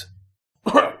he says,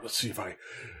 "Let's see if I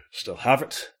still have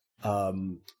it."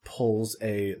 Pulls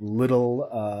a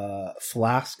little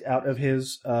flask out of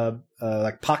his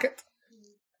like pocket,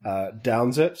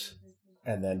 downs it,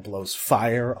 and then blows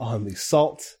fire on the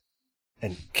salt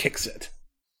and kicks it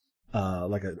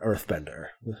like an earthbender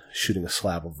shooting a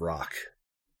slab of rock.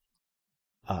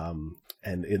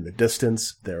 And in the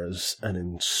distance, there is an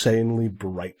insanely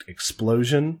bright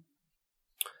explosion.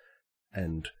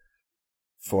 And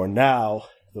for now,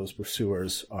 those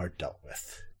pursuers are dealt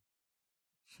with.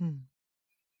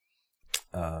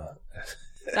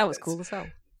 That was cool as hell.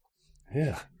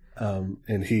 Yeah.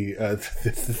 And he,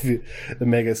 the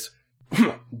Magus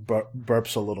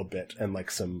burps a little bit, and like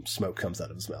some smoke comes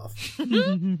out of his mouth.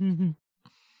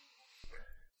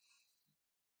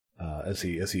 As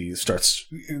he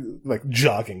starts like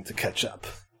jogging to catch up.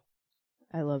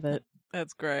 I love it.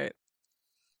 That's great.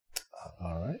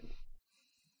 All right.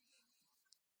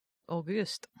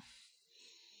 August.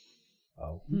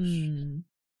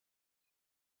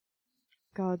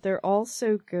 God, they're all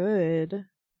so good.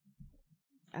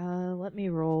 Let me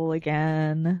roll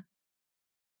again.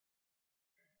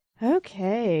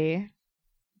 Okay.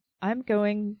 I'm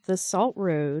going the Salt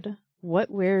Road. What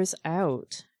wears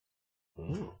out?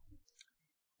 Ooh.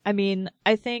 I mean,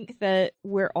 I think that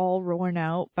we're all worn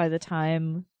out by the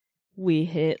time we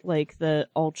hit, like, the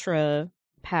ultra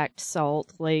packed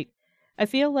salt. Like, I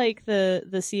feel like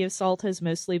the Sea of Salt has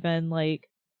mostly been, like,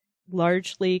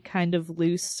 largely kind of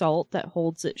loose salt that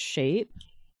holds its shape.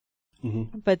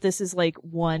 Mm-hmm. But this is, like,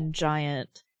 one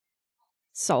giant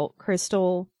salt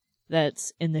crystal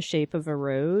that's in the shape of a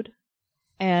road.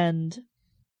 And,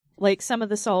 like, some of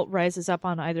the salt rises up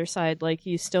on either side. Like,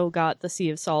 you still got the Sea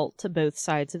of Salt to both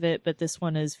sides of it, but this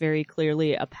one is very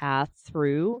clearly a path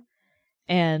through.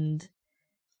 And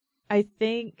I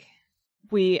think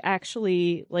we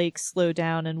actually, like, slow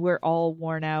down, and we're all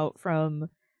worn out from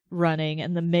running.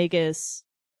 And the Magus,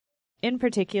 in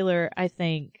particular, I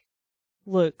think,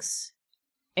 looks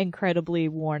incredibly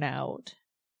worn out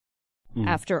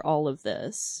after all of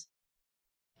this.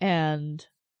 And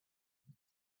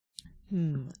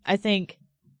I think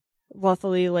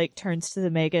Luthuli, like, turns to the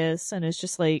Magus and is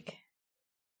just like,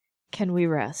 "Can we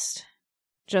rest?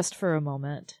 Just for a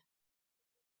moment."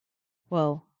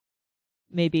 Well,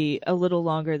 maybe a little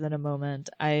longer than a moment.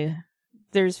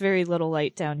 There's very little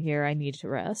light down here. I need to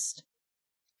rest.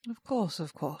 Of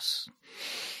course.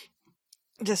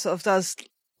 Just sort of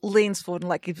leans forward and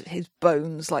like his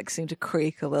bones like seem to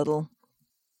creak a little.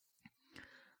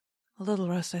 A little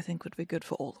rest, I think, would be good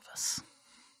for all of us.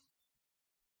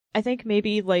 I think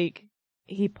maybe, like,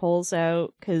 he pulls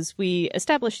out, because we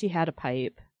established he had a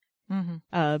pipe,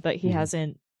 but he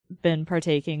hasn't been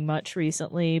partaking much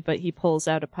recently, but he pulls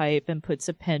out a pipe and puts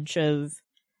a pinch of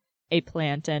a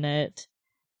plant in it,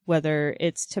 whether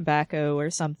it's tobacco or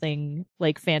something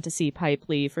like fantasy pipe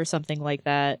leaf or something like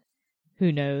that.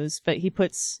 Who knows? But he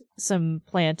puts some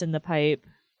plant in the pipe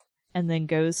and then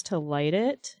goes to light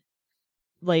it,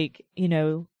 like, you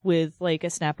know, with like a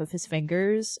snap of his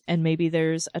fingers, and maybe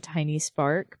there's a tiny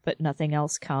spark, but nothing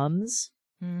else comes.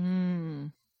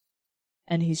 Mm.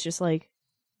 And he's just like,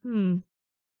 and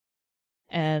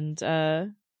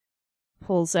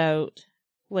pulls out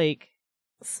like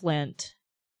flint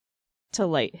to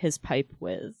light his pipe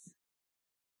with,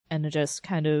 and just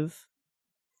kind of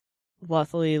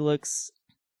Luthuli looks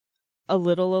a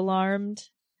little alarmed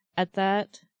at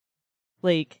that.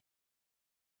 Like,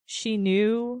 she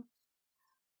knew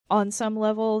on some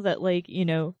level that, like, you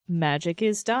know, magic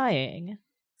is dying,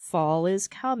 fall is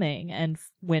coming, and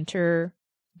winter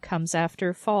comes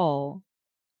after fall.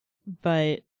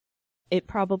 But it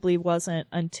probably wasn't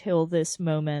until this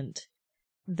moment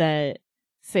that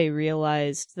Faye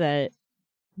realized that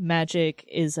magic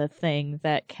is a thing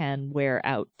that can wear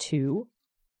out too.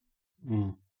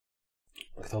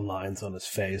 Like the lines on his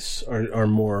face are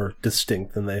more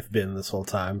distinct than they've been this whole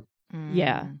time.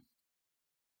 Yeah.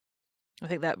 I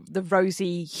think that the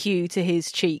rosy hue to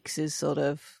his cheeks is sort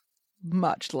of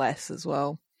much less as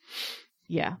well.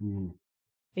 Yeah.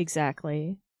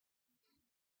 Exactly.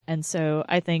 And so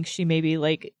I think she maybe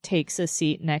like takes a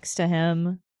seat next to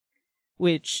him,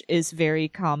 which is very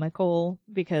comical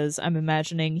because I'm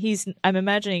imagining he's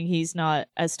not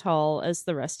as tall as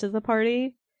the rest of the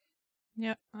party.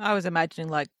 Yeah. I was imagining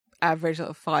like average sort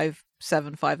of 5'7",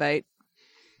 5'8".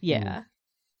 Yeah.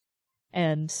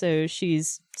 And so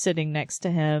she's sitting next to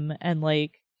him and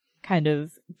like kind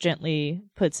of gently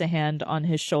puts a hand on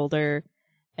his shoulder,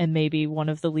 and maybe one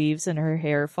of the leaves in her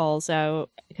hair falls out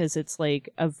because it's like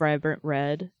a vibrant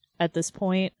red at this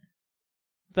point.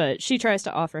 But she tries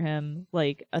to offer him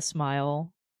like a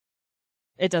smile.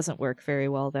 It doesn't work very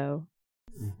well though.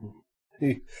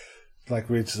 He like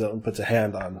reaches out and puts a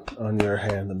hand on your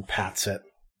hand and pats it.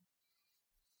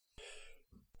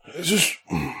 I just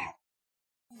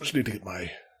need to get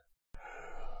my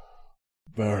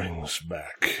bearings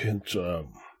back.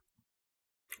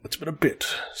 It's been a bit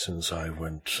since I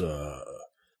went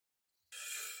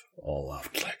all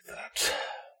out like that.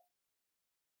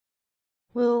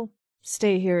 We'll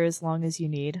stay here as long as you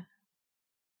need.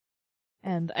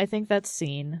 And I think that's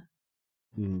scene.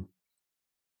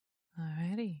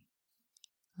 Alrighty.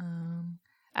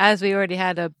 As we already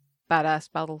had a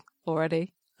badass battle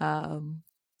already, I'm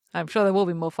sure there will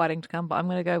be more fighting to come, but I'm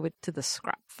going to go to the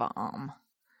scrap farm.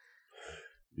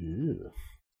 Yeah.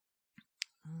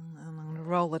 And I'm going to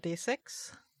roll a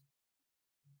d6.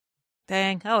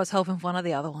 Dang, I was hoping for one of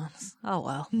the other ones. Oh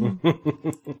well.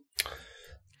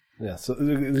 Yeah, so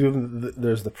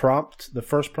there's the prompt, the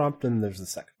first prompt, and there's the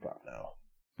second prompt now.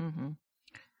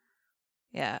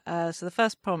 Yeah, so the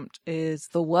first prompt is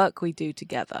the work we do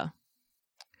together.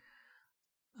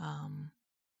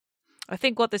 I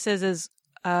think what this is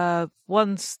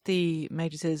once the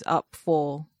Magus is up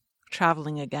for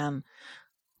traveling again,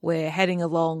 we're heading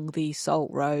along the Salt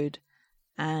Road,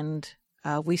 and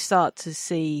we start to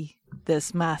see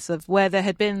this mass of where there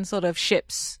had been sort of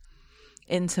ships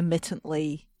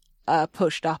intermittently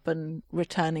pushed up and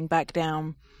returning back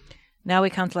down. Now we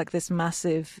come to like this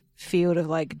massive field of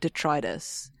like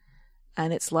detritus,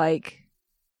 and it's like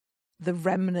the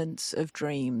remnants of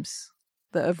dreams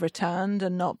that have returned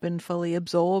and not been fully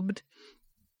absorbed.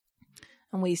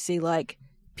 And we see like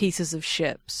pieces of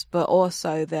ships, but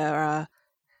also there are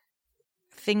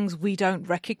things we don't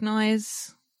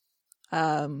recognize,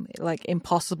 like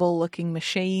impossible looking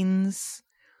machines.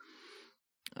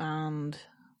 And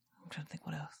I'm trying to think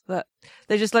what else. But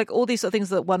they're just like all these sort of things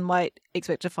that one might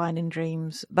expect to find in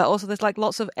dreams. But also there's like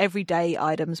lots of everyday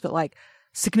items, but like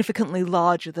significantly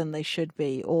larger than they should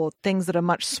be, or things that are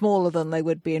much smaller than they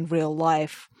would be in real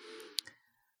life,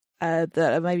 that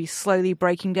are maybe slowly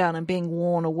breaking down and being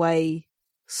worn away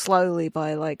slowly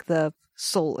by like the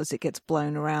salt as it gets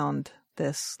blown around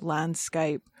this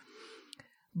landscape.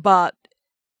 But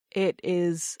it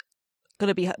is going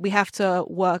to be, we have to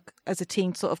work as a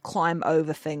team to sort of climb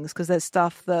over things, because there's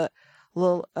stuff that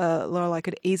Lorelei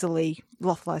could easily,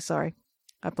 Lothli, sorry,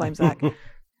 I blame Zach.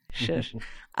 Shush.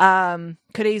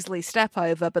 Could easily step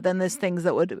over, but then there's things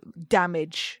that would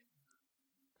damage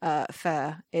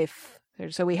Fair if.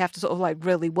 So we have to sort of like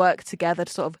really work together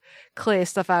to sort of clear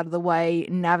stuff out of the way,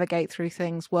 navigate through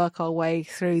things, work our way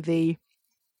through the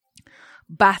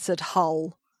battered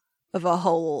hull of a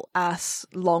whole ass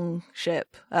long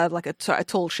ship, like a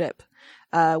tall ship,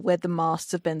 where the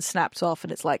masts have been snapped off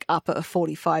and it's like up at a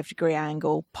 45-degree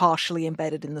angle, partially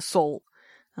embedded in the salt,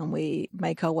 and we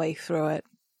make our way through it.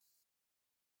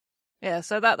 Yeah,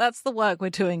 so that's the work we're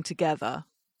doing together.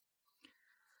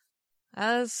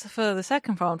 As for the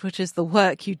second prompt, which is the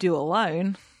work you do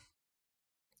alone,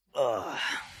 I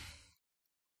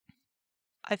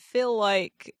feel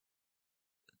like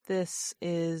this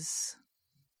is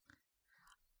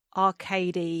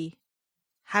Arcady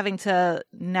having to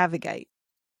navigate.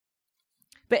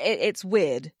 But it's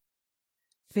weird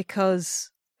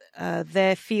because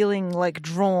they're feeling like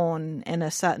drawn in a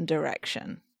certain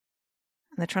direction.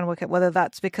 And they're trying to work out whether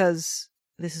that's because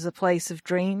this is a place of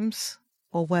dreams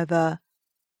or whether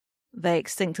they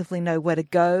instinctively know where to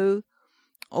go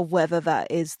or whether that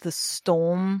is the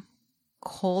storm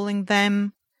calling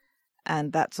them.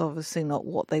 And that's obviously not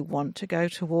what they want to go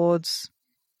towards.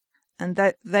 And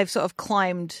they've sort of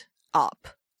climbed up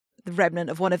the remnant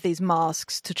of one of these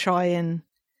masks to try and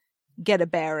get a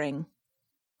bearing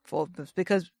for this.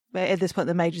 Because at this point,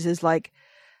 the Mages is like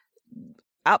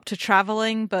up to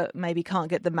traveling, but maybe can't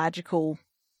get the magical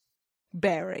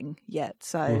bearing yet.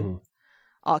 So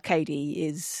Arcady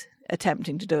is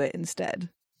attempting to do it instead.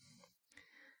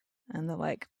 And they're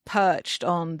like perched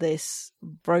on this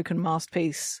broken mast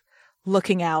piece,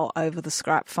 looking out over the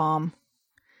scrap farm,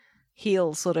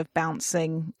 heel sort of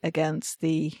bouncing against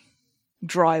the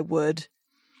dry wood,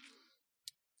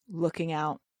 looking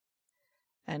out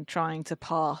and trying to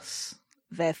pass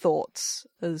their thoughts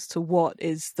as to what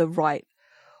is the right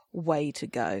way to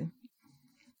go.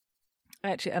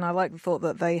 Actually, and I like the thought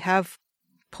that they have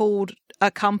pulled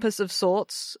a compass of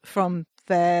sorts from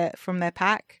their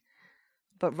pack,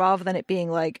 but rather than it being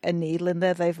like a needle in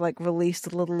there, they've like released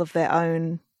a little of their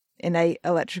own innate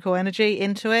electrical energy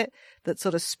into it that's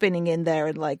sort of spinning in there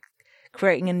and like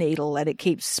creating a needle, and it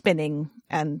keeps spinning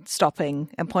and stopping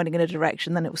and pointing in a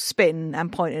direction, then it will spin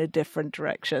and point in a different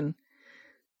direction.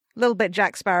 A little bit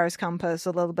Jack Sparrow's compass,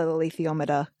 a little bit of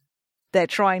alethiometer. They're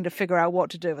trying to figure out what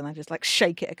to do, and they just like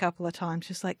shake it a couple of times,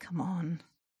 just like, come on.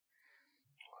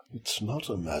 It's not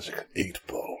a magic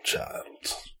 8-ball, child.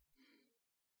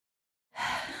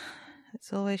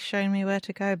 It's always shown me where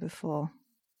to go before.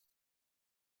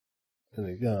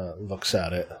 And he looks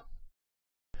at it.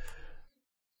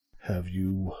 Have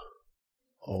you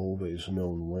always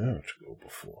known where to go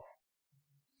before?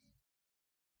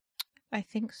 I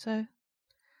think so.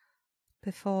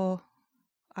 Before,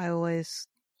 I always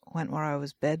went where I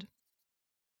was bid.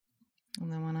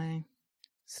 And then when I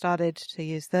started to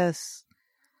use this,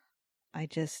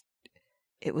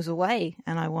 it was away,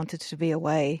 and I wanted to be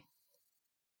away.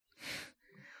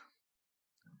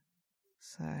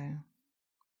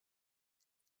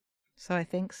 So I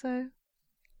think so.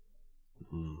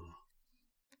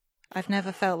 I've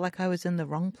never felt like I was in the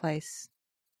wrong place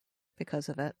because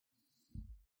of it.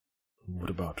 What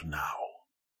about now?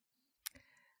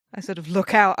 I sort of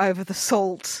look out over the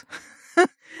salt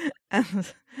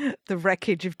and the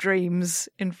wreckage of dreams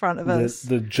in front of us.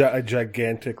 The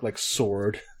gigantic like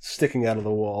sword sticking out of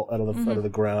the wall, out of the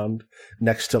ground,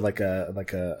 next to like a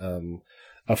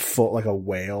foot, like a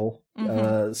whale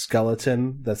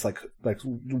skeleton that's like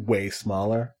way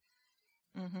smaller.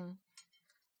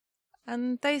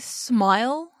 And they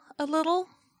smile a little,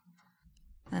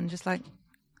 and just like,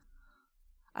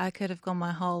 I could have gone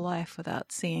my whole life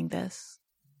without seeing this,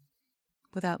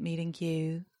 without meeting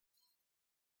you,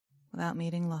 without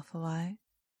meeting Lothalai.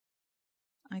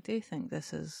 I do think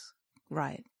this is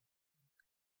right.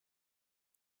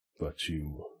 But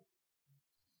you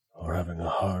are having a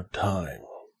hard time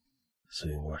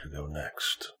seeing where to go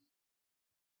next.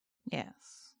 Yes.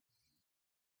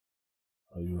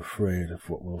 Are you afraid of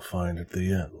what we'll find at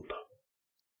the end?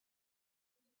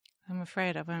 I'm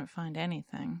afraid I won't find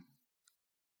anything.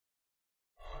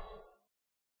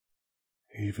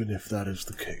 Even if that is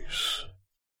the case,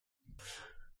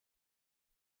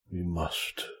 we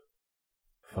must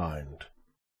find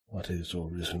what is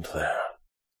or isn't there.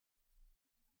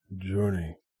 The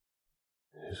journey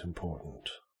is important,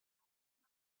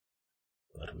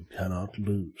 but we cannot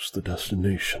lose the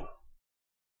destination.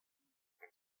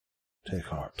 Take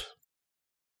heart.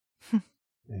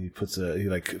 He puts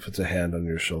a hand on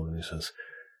your shoulder and he says,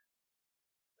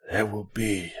 "There will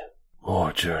be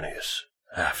more journeys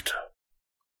after."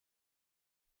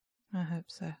 I hope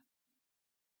so.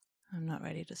 I'm not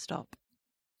ready to stop.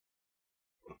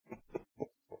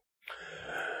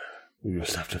 We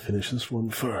just have to finish this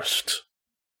one first.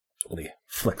 And he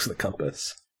flicks the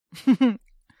compass.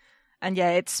 And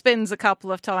yeah, it spins a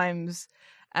couple of times,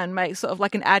 and makes sort of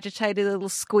like an agitated little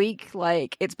squeak,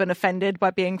 like it's been offended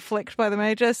by being flicked by the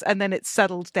Magus, and then it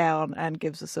settles down and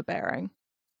gives us a bearing.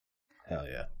 Hell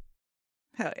yeah.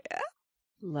 Hell yeah.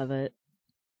 Love it.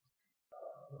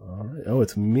 All right. Oh,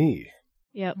 it's me.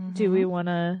 Yep. Do we want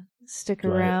to stick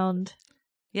around?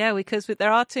 Yeah, because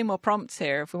there are 2 more prompts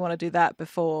here if we want to do that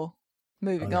before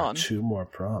moving on. 2 more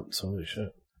prompts. Holy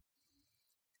shit.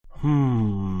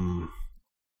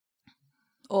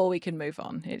 Or we can move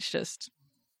on. It's just...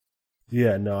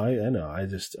 Yeah, no, I know. I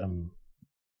just,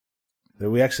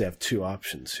 we actually have 2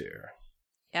 options here.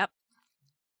 Yep.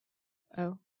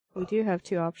 Oh, we do have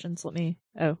 2 options. Let me...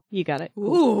 Oh, you got it.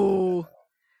 Ooh.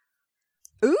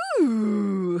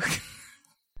 Ooh.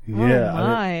 Yeah. Oh,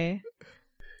 my.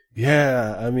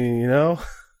 I mean, you know...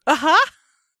 Uh-huh.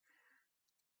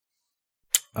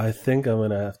 I think I'm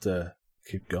gonna have to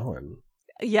keep going.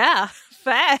 Yeah,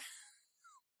 fair.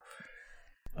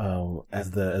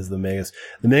 As the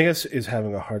Magus is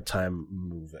having a hard time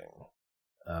moving.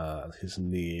 His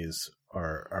knees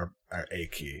are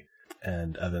achy,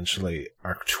 and eventually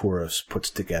Arcturus puts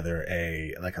together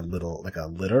a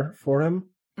litter for him.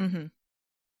 Mm-hmm.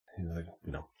 He's like,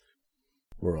 you know,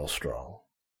 we're all strong.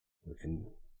 We can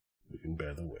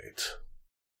bear the weight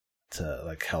to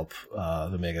like help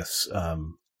the Magus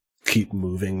keep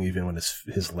moving even when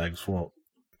his legs won't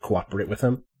cooperate with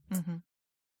him. Mm-hmm.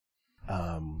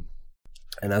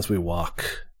 And as we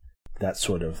walk, that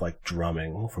sort of like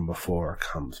drumming from before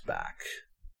comes back.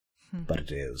 But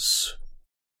it is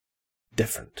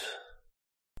different,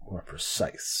 more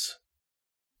precise,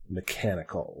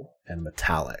 mechanical, and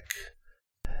metallic,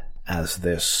 as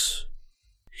this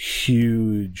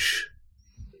huge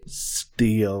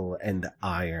steel and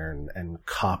iron and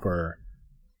copper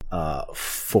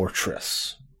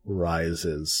fortress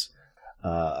rises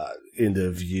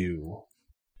into view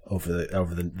over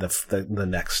the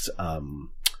next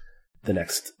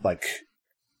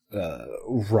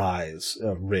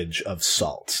ridge of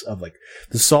salt. Of like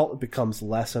the salt becomes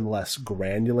less and less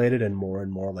granulated and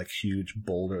more like huge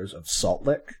boulders of salt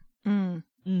lick.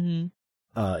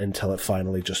 Until it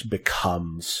finally just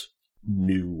becomes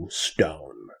new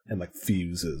stone and like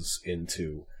fuses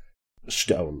into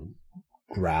stone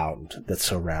ground that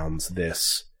surrounds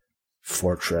this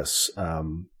fortress,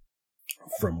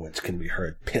 from which can be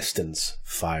heard pistons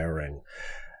firing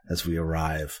as we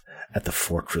arrive at the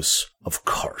fortress of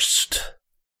Karst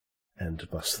and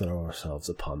must throw ourselves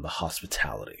upon the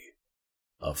hospitality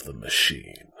of the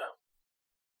machine,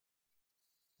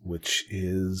 which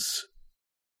is...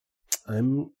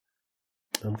 I'm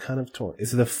kind of torn.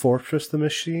 Is the fortress the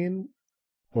machine,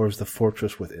 or is the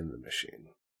fortress within the machine?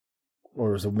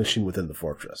 Or is the machine within the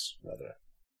fortress, rather?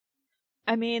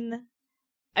 I mean,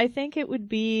 I think it would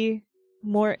be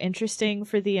more interesting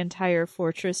for the entire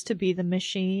fortress to be the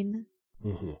machine.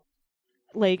 Mm-hmm.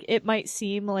 Like, it might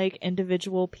seem like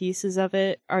individual pieces of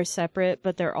it are separate,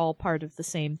 but they're all part of the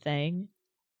same thing.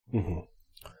 Mm-hmm.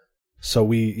 So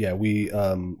we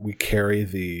carry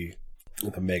the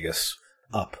Magus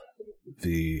up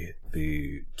the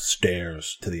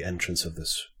stairs to the entrance of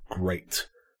this great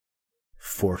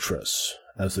fortress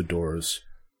as the doors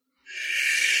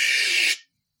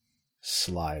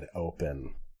slide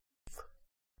open,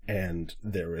 and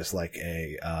there is like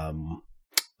a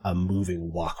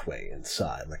moving walkway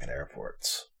inside, like an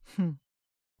airport's,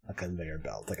 a conveyor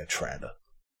belt, like a tread,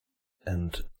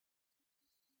 and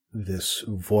this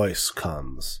voice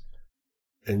comes,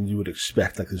 and you would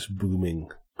expect like this booming,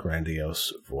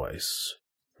 grandiose voice,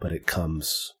 but it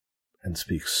comes and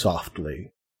speaks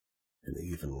softly and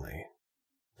evenly.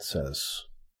 It says,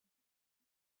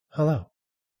 "Hello.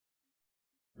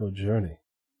 Your journey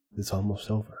is almost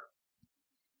over.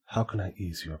 How can I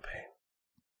ease your pain?"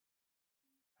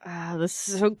 Ah, this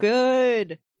is so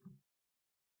good.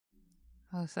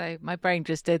 I'll say my brain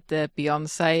just did the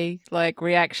Beyonce like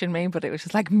reaction meme, but it was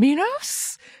just like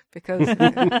Minos, because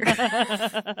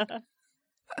I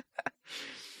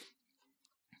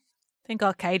think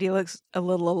Arcadia looks a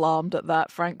little alarmed at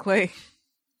that, frankly,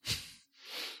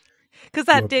 because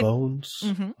that your bones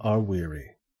are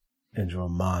weary and your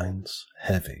minds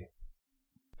heavy.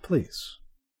 Please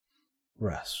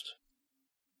rest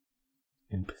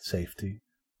in safety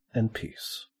and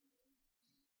peace.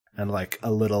 And like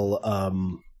a little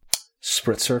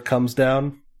spritzer comes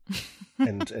down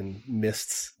and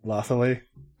mists Lothaly.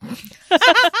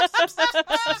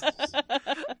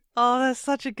 Oh, that's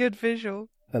such a good visual.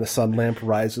 And a sun lamp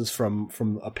rises from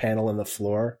a panel in the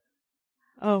floor.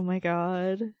 Oh my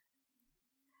god.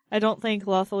 I don't think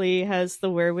Lothaly has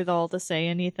the wherewithal to say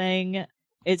anything.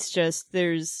 It's just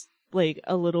there's like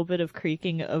a little bit of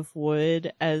creaking of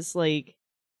wood as like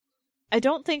I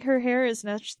don't think her hair is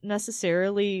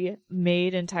necessarily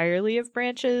made entirely of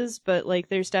branches, but like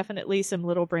there's definitely some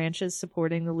little branches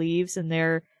supporting the leaves, and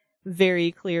they're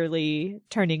very clearly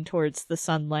turning towards the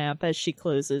sun lamp as she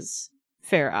closes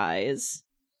fair eyes.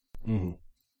 Mm-hmm.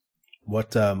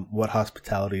 What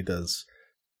hospitality does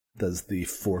the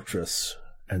fortress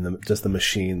and does the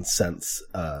machine sense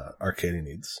Arcadia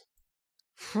needs?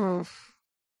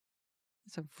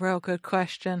 It's a real good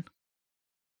question.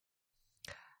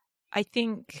 I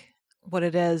think what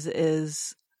it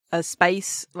is a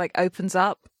space like opens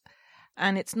up,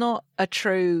 and it's not a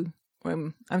true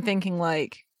room. I'm thinking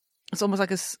like it's almost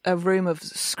like a room of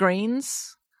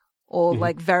screens or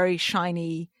like very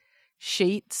shiny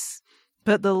sheets,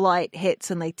 but the light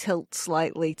hits and they tilt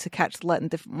slightly to catch the light in a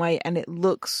different way, and it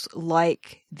looks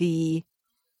like the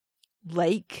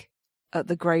lake at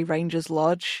the Grey Ranger's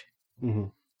Lodge. Mm-hmm.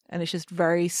 And it's just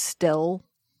very still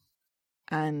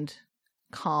and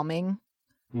calming.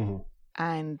 Mm-hmm.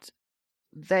 And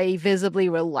they visibly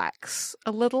relax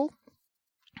a little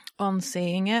on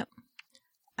seeing it.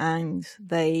 And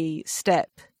they step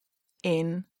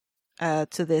in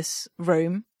to this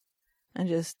room and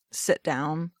just sit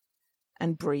down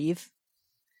and breathe.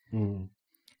 Mm.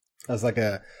 As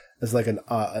an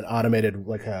automated,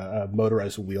 like a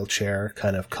motorized wheelchair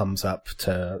kind of comes up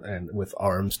and with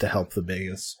arms to help the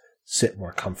Vegas sit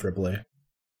more comfortably.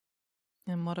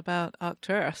 And what about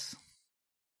Arcturus?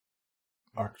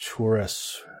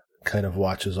 Arcturus kind of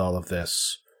watches all of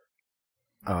this,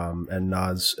 and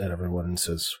nods at everyone and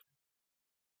says,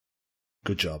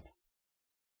 "Good job.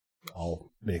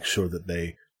 I'll make sure that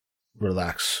they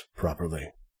relax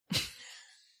properly."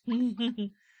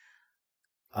 And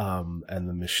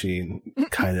the machine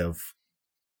kind of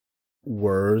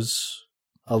whirs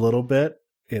a little bit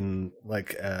in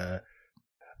like the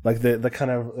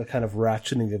kind of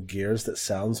ratcheting of gears that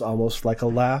sounds almost like a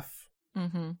laugh.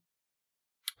 Mm-hmm.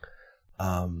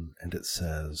 And it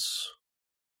says,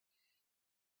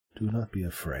 "Do not be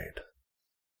afraid,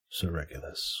 Sir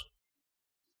Regulus.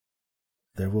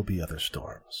 There will be other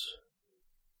storms,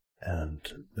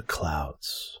 and the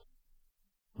clouds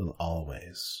will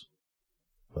always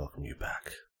welcome you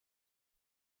back."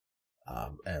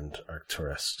 And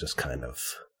Arcturus just kind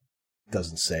of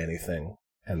doesn't say anything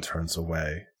and turns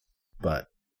away, but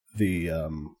the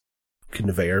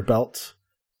conveyor belt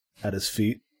at his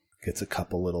feet gets a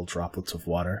couple little droplets of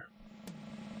water.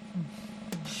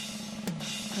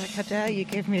 Like, how dare you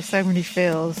give me so many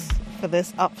feels for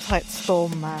this uptight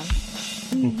storm, man.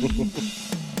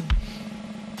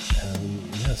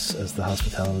 And yes, as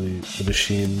the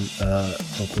machine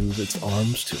opens its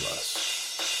arms to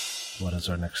us, what is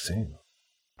our next scene?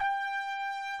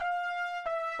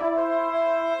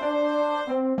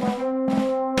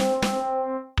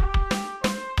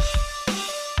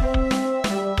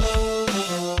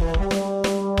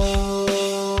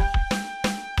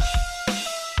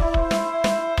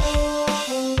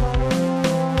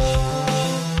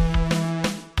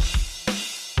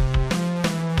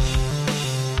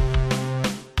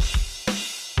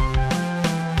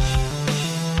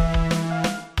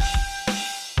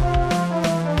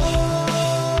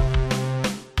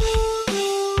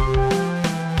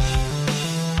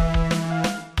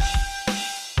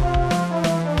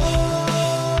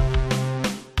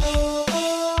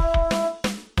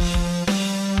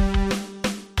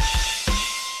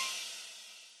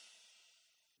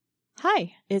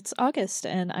 Hi, it's August,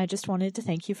 and I just wanted to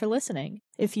thank you for listening.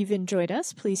 If you've enjoyed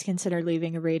us, please consider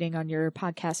leaving a rating on your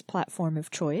podcast platform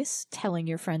of choice, telling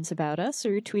your friends about us,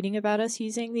 or tweeting about us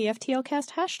using the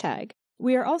FTLcast hashtag.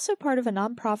 We are also part of a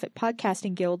nonprofit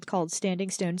podcasting guild called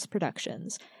Standing Stones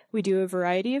Productions. We do a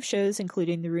variety of shows,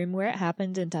 including The Room Where It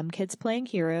Happened and Dumb Kids Playing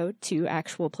Hero, 2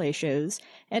 actual play shows,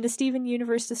 and a Steven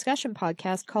Universe discussion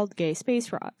podcast called Gay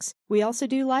Space Rocks. We also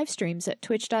do live streams at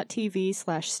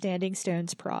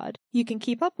twitch.tv/StandingStonesProd. You can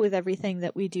keep up with everything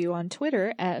that we do on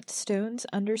Twitter at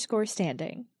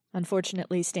Stones_Standing.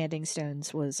 Unfortunately, Standing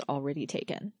Stones was already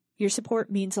taken. Your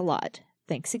support means a lot.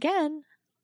 Thanks again!